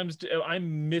couple times.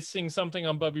 I'm missing something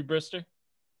on Bubby Brister.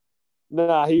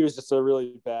 Nah, he was just a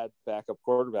really bad backup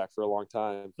quarterback for a long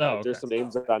time. Oh, okay. There's some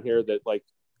names on here that like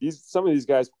some of these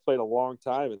guys played a long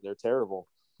time and they're terrible.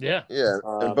 Yeah. Yeah.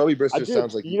 And Bubby Brister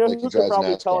sounds like, you know, like who he drives could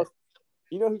probably NASCAR. tell us,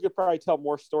 you know who could probably tell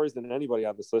more stories than anybody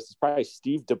on this list is probably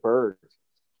Steve DeBerg.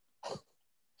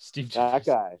 Steve, that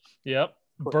guy. Yep.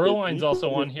 Berline's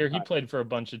also on here. He played for a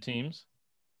bunch of teams.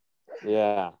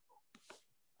 Yeah.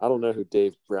 I don't know who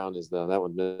Dave Brown is though. That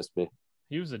one missed me.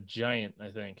 He was a giant,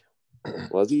 I think.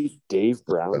 Was he Dave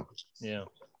Brown? Yeah.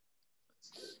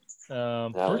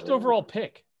 First overall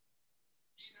pick.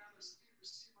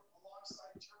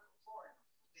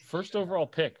 First overall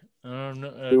pick.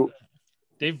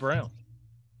 Dave Brown.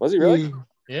 Was he really?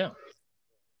 Yeah.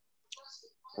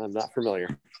 I'm not familiar.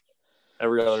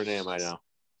 Every other name I know.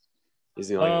 He's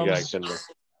the only guy I can know.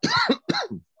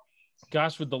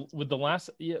 Gosh, with the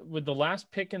last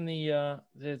pick in the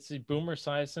it's Boomer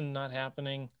Esiason not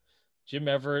happening. Jim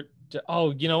Everett.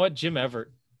 Oh, you know what? Jim Everett.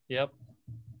 Yep.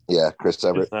 Yeah, Chris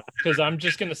Everett. Because I'm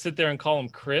just gonna sit there and call him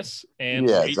Chris and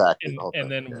exactly.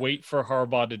 and then wait for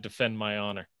Harbaugh to defend my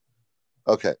honor.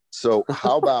 Okay, so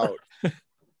how about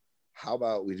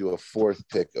we do a 4th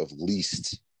pick of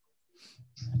the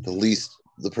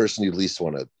person you least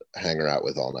want to hang out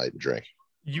with all night and drink?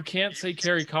 You can't say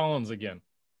Kerry Collins again.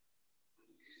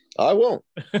 I won't.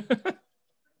 It'd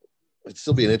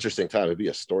still be an interesting time. It'd be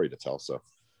a story to tell. So,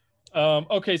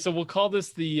 okay, so we'll call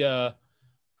this the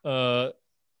God.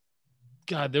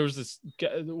 There was this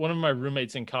guy, one of my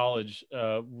roommates in college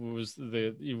was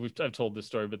I've told this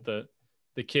story, but the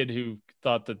kid who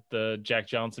thought that the Jack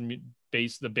Johnson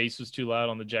bass was too loud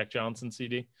on the Jack Johnson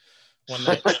CD one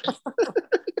night.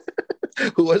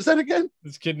 Who was that again?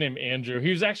 This kid named Andrew. He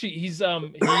was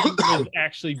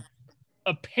actually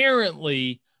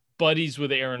apparently buddies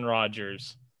with Aaron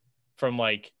Rodgers from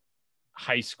like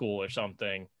high school or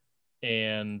something.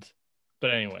 But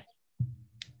anyway,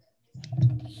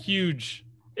 huge.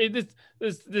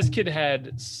 This kid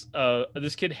had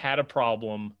a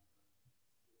problem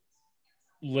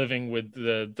living with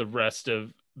the rest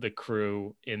of the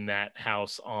crew in that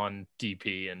house on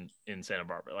DP in Santa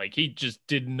Barbara. Like, he just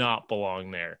did not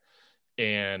belong there.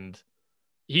 And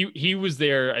he was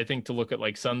there, I think, to look at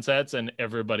like sunsets, and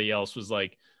everybody else was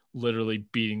like literally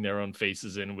beating their own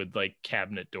faces in with like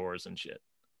cabinet doors and shit.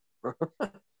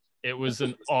 It was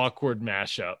an awkward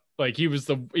mashup. Like, he was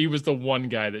the one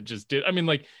guy that just did. I mean,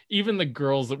 like, even the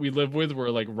girls that we live with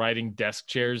were like riding desk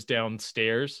chairs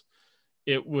downstairs.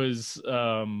 It was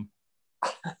a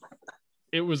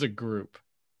group.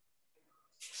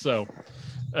 So,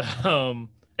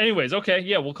 anyways, okay,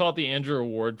 yeah, we'll call it the Andrew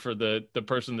Award for the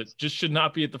person that just should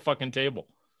not be at the fucking table.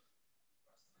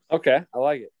 Okay, I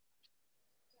like it.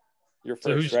 You're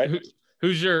first, So right?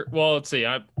 who's your? Well, let's see.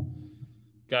 I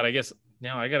guess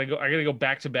now I gotta go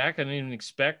back to back. I didn't even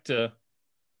expect to.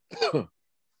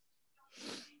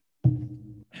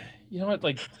 You know what?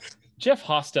 Like Jeff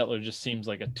Hostetler just seems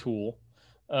like a tool.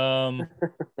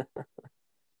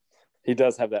 He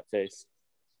does have that face.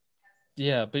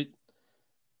 Yeah, but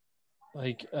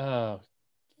like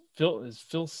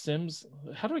Phil Simms.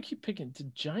 How do I keep picking the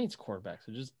Giants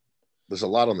quarterbacks? There's a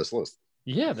lot on this list.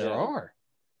 Yeah, there are.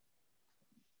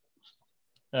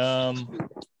 All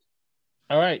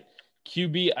right.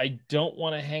 QB I don't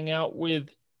want to hang out with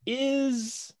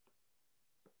is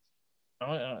I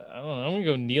don't know. I'm gonna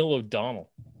go Neil O'Donnell.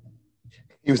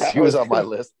 He was on my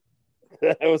list.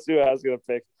 That was who I was gonna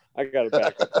pick. I got it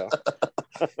back up though.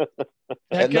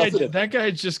 That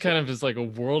guy just kind of is like a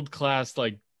world-class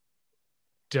like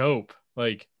dope.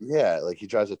 Like yeah, like he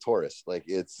drives a Taurus. Like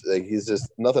it's like he's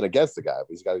just nothing against the guy,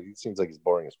 but he seems like he's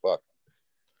boring as fuck.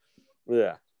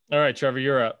 Yeah. All right, Trevor,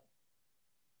 you're up.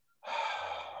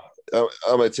 I'm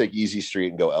gonna take Easy Street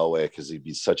and go Elway because he'd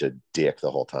be such a dick the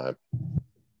whole time.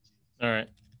 All right.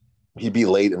 He'd be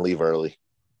late and leave early.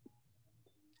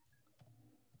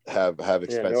 Have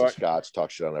expensive scotch, talk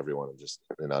shit on everyone, and just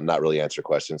not really answer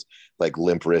questions. Like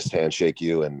limp wrist handshake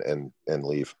you and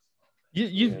leave.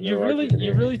 You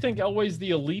really think Elway's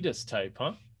the elitist type,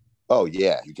 huh? Oh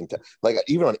yeah, you can tell. Like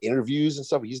even on interviews and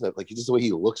stuff, he's not like just the way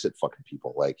he looks at fucking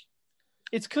people. Like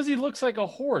it's because he looks like a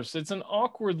horse. It's an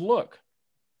awkward look.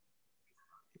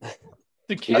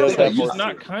 The cat is just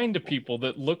not kind to people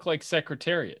that look like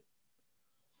Secretariat.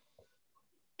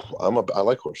 I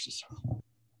like horses.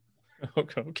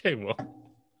 Okay, well,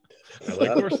 I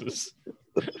like horses.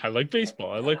 I like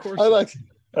baseball. I like horses.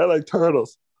 I like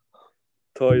turtles.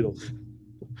 Titles.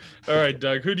 All right,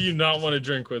 Doug. Who do you not want to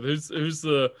drink with? Who's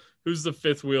the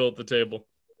fifth wheel at the table?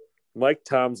 Mike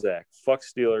Tomczak. Fuck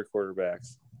Steeler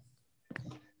quarterbacks.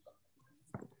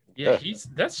 Yeah,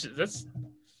 that's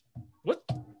what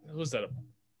was that?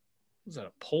 Was that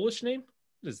a Polish name?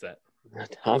 What is that?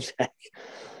 Tomczak.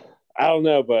 I don't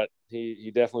know, but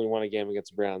he definitely won a game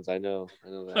against the Browns. I know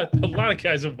that. A lot of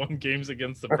guys have won games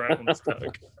against the Browns,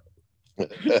 Doug.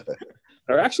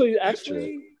 Or actually,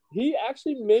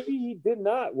 maybe he did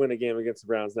not win a game against the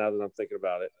Browns. Now that I'm thinking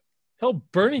about it, hell,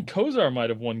 Bernie Kosar might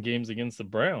have won games against the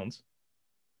Browns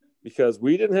because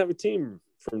we didn't have a team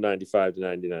from '95 to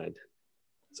 '99.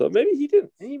 So maybe he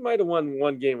didn't. He might have won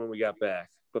one game when we got back.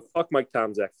 But fuck Mike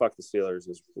Tomczak, fuck the Steelers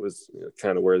was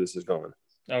kind of where this is going.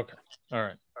 Okay, all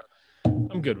right,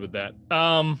 I'm good with that.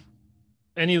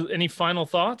 Any final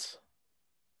thoughts?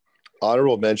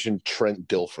 Honorable mention: Trent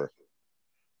Dilfer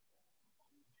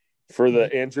for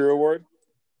the Andrew Award.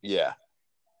 Yeah,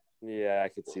 I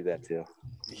could see that too.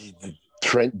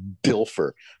 Trent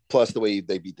Dilfer, plus the way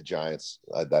they beat the Giants.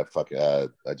 I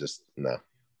just no.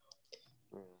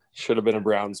 Should have been a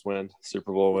Browns win,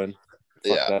 Super Bowl win.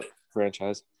 Fuck that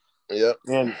franchise. Yep.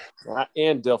 And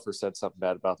Dilfer said something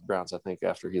bad about the Browns, I think,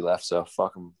 after he left. So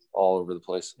fuck him all over the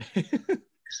place.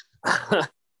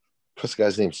 This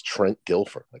guy's name's Trent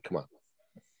Dilfer. Like, come on.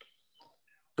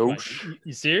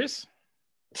 You serious?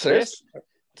 Serious?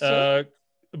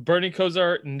 Bernie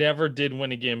Kosar never did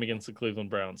win a game against the Cleveland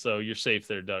Browns, so you're safe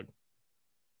there, Doug.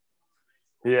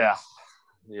 Yeah,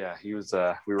 he was.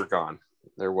 We were gone.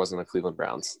 There wasn't a Cleveland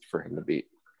Browns for him to beat.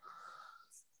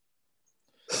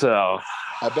 So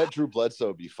I bet Drew Bledsoe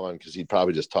would be fun because he'd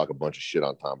probably just talk a bunch of shit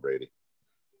on Tom Brady.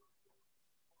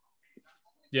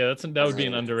 Yeah, that would be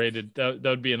an underrated. That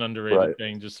would be an underrated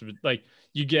thing. Just like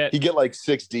you get like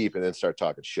six deep and then start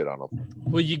talking shit on him.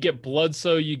 Well, you get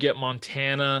Bledsoe, you get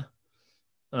Montana.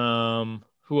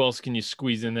 Who else can you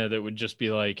squeeze in there that would just be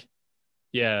like,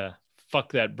 yeah,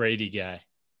 fuck that Brady guy?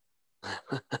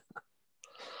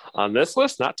 On this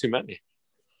list, not too many.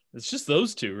 It's just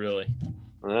those two, really.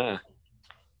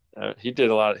 He did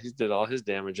a lot. He did all his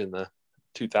damage in the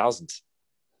 2000s.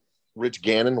 Rich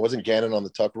Gannon, wasn't Gannon on the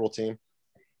Tuck Rule team?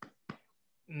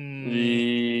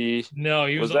 No,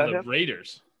 he was on the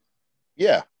Raiders.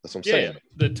 Yeah, that's what I'm saying. Yeah,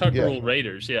 the Tuck Rule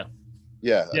Raiders. Yeah.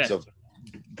 So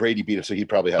Brady beat him, so he'd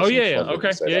probably have. Okay.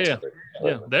 Yeah.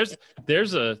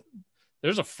 There's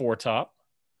a four top.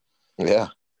 Yeah.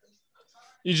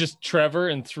 You just Trevor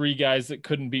and three guys that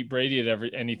couldn't beat Brady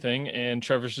at anything, and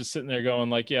Trevor's just sitting there going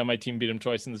like, "Yeah, my team beat him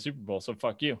twice in the Super Bowl, so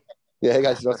fuck you." Yeah, hey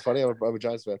guys, that's funny. I'm a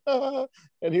Giants fan,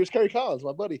 and here's Kerry Collins,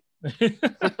 my buddy. He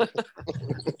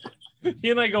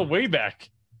and I go way back.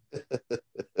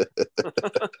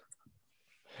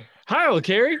 Hi,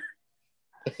 Kerry.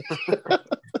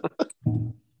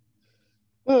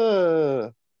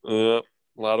 A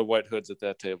lot of white hoods at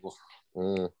that table.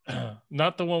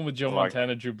 Not the one with Joe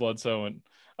Montana, Drew Bledsoe, and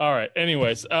All right.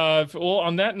 Anyways, well,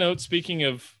 on that note, speaking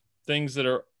of things that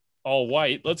are all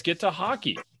white, let's get to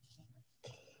hockey.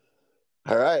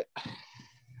 All right.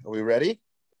 Are we ready?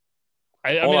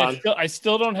 I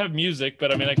still don't have music,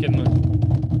 but I mean, I can.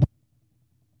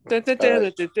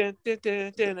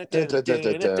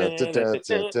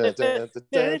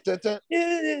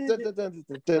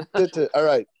 All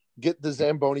right. Get the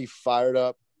Zamboni fired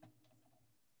up.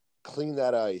 Clean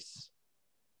that ice.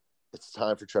 It's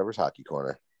time for Trevor's Hockey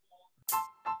Corner.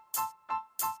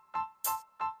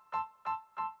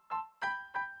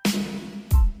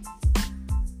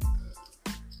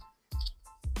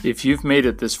 If you've made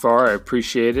it this far, I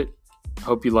appreciate it.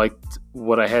 Hope you liked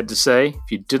what I had to say.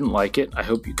 If you didn't like it, I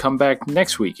hope you come back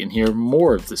next week and hear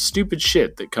more of the stupid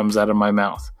shit that comes out of my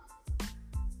mouth.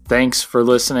 Thanks for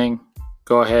listening.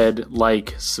 Go ahead,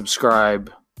 like,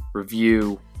 subscribe,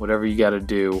 review, whatever you got to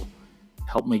do.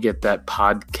 Help me get that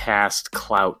podcast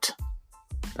clout.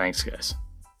 Thanks, guys.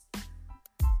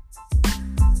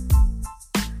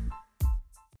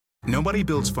 Nobody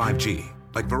builds 5G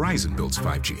like Verizon builds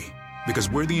 5G.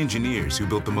 Because we're the engineers who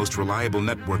built the most reliable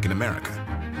network in America.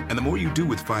 And the more you do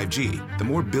with 5G, the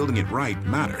more building it right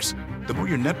matters. The more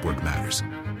your network matters.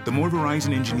 The more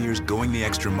Verizon engineers going the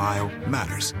extra mile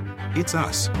matters. It's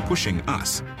us pushing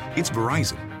us. It's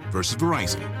Verizon versus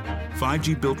Verizon.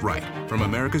 5G built right from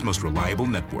America's most reliable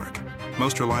network.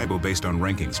 Most reliable based on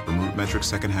rankings from RootMetrics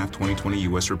second half 2020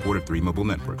 U.S. report of 3 mobile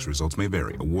networks. Results may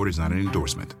vary. Award is not an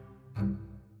endorsement.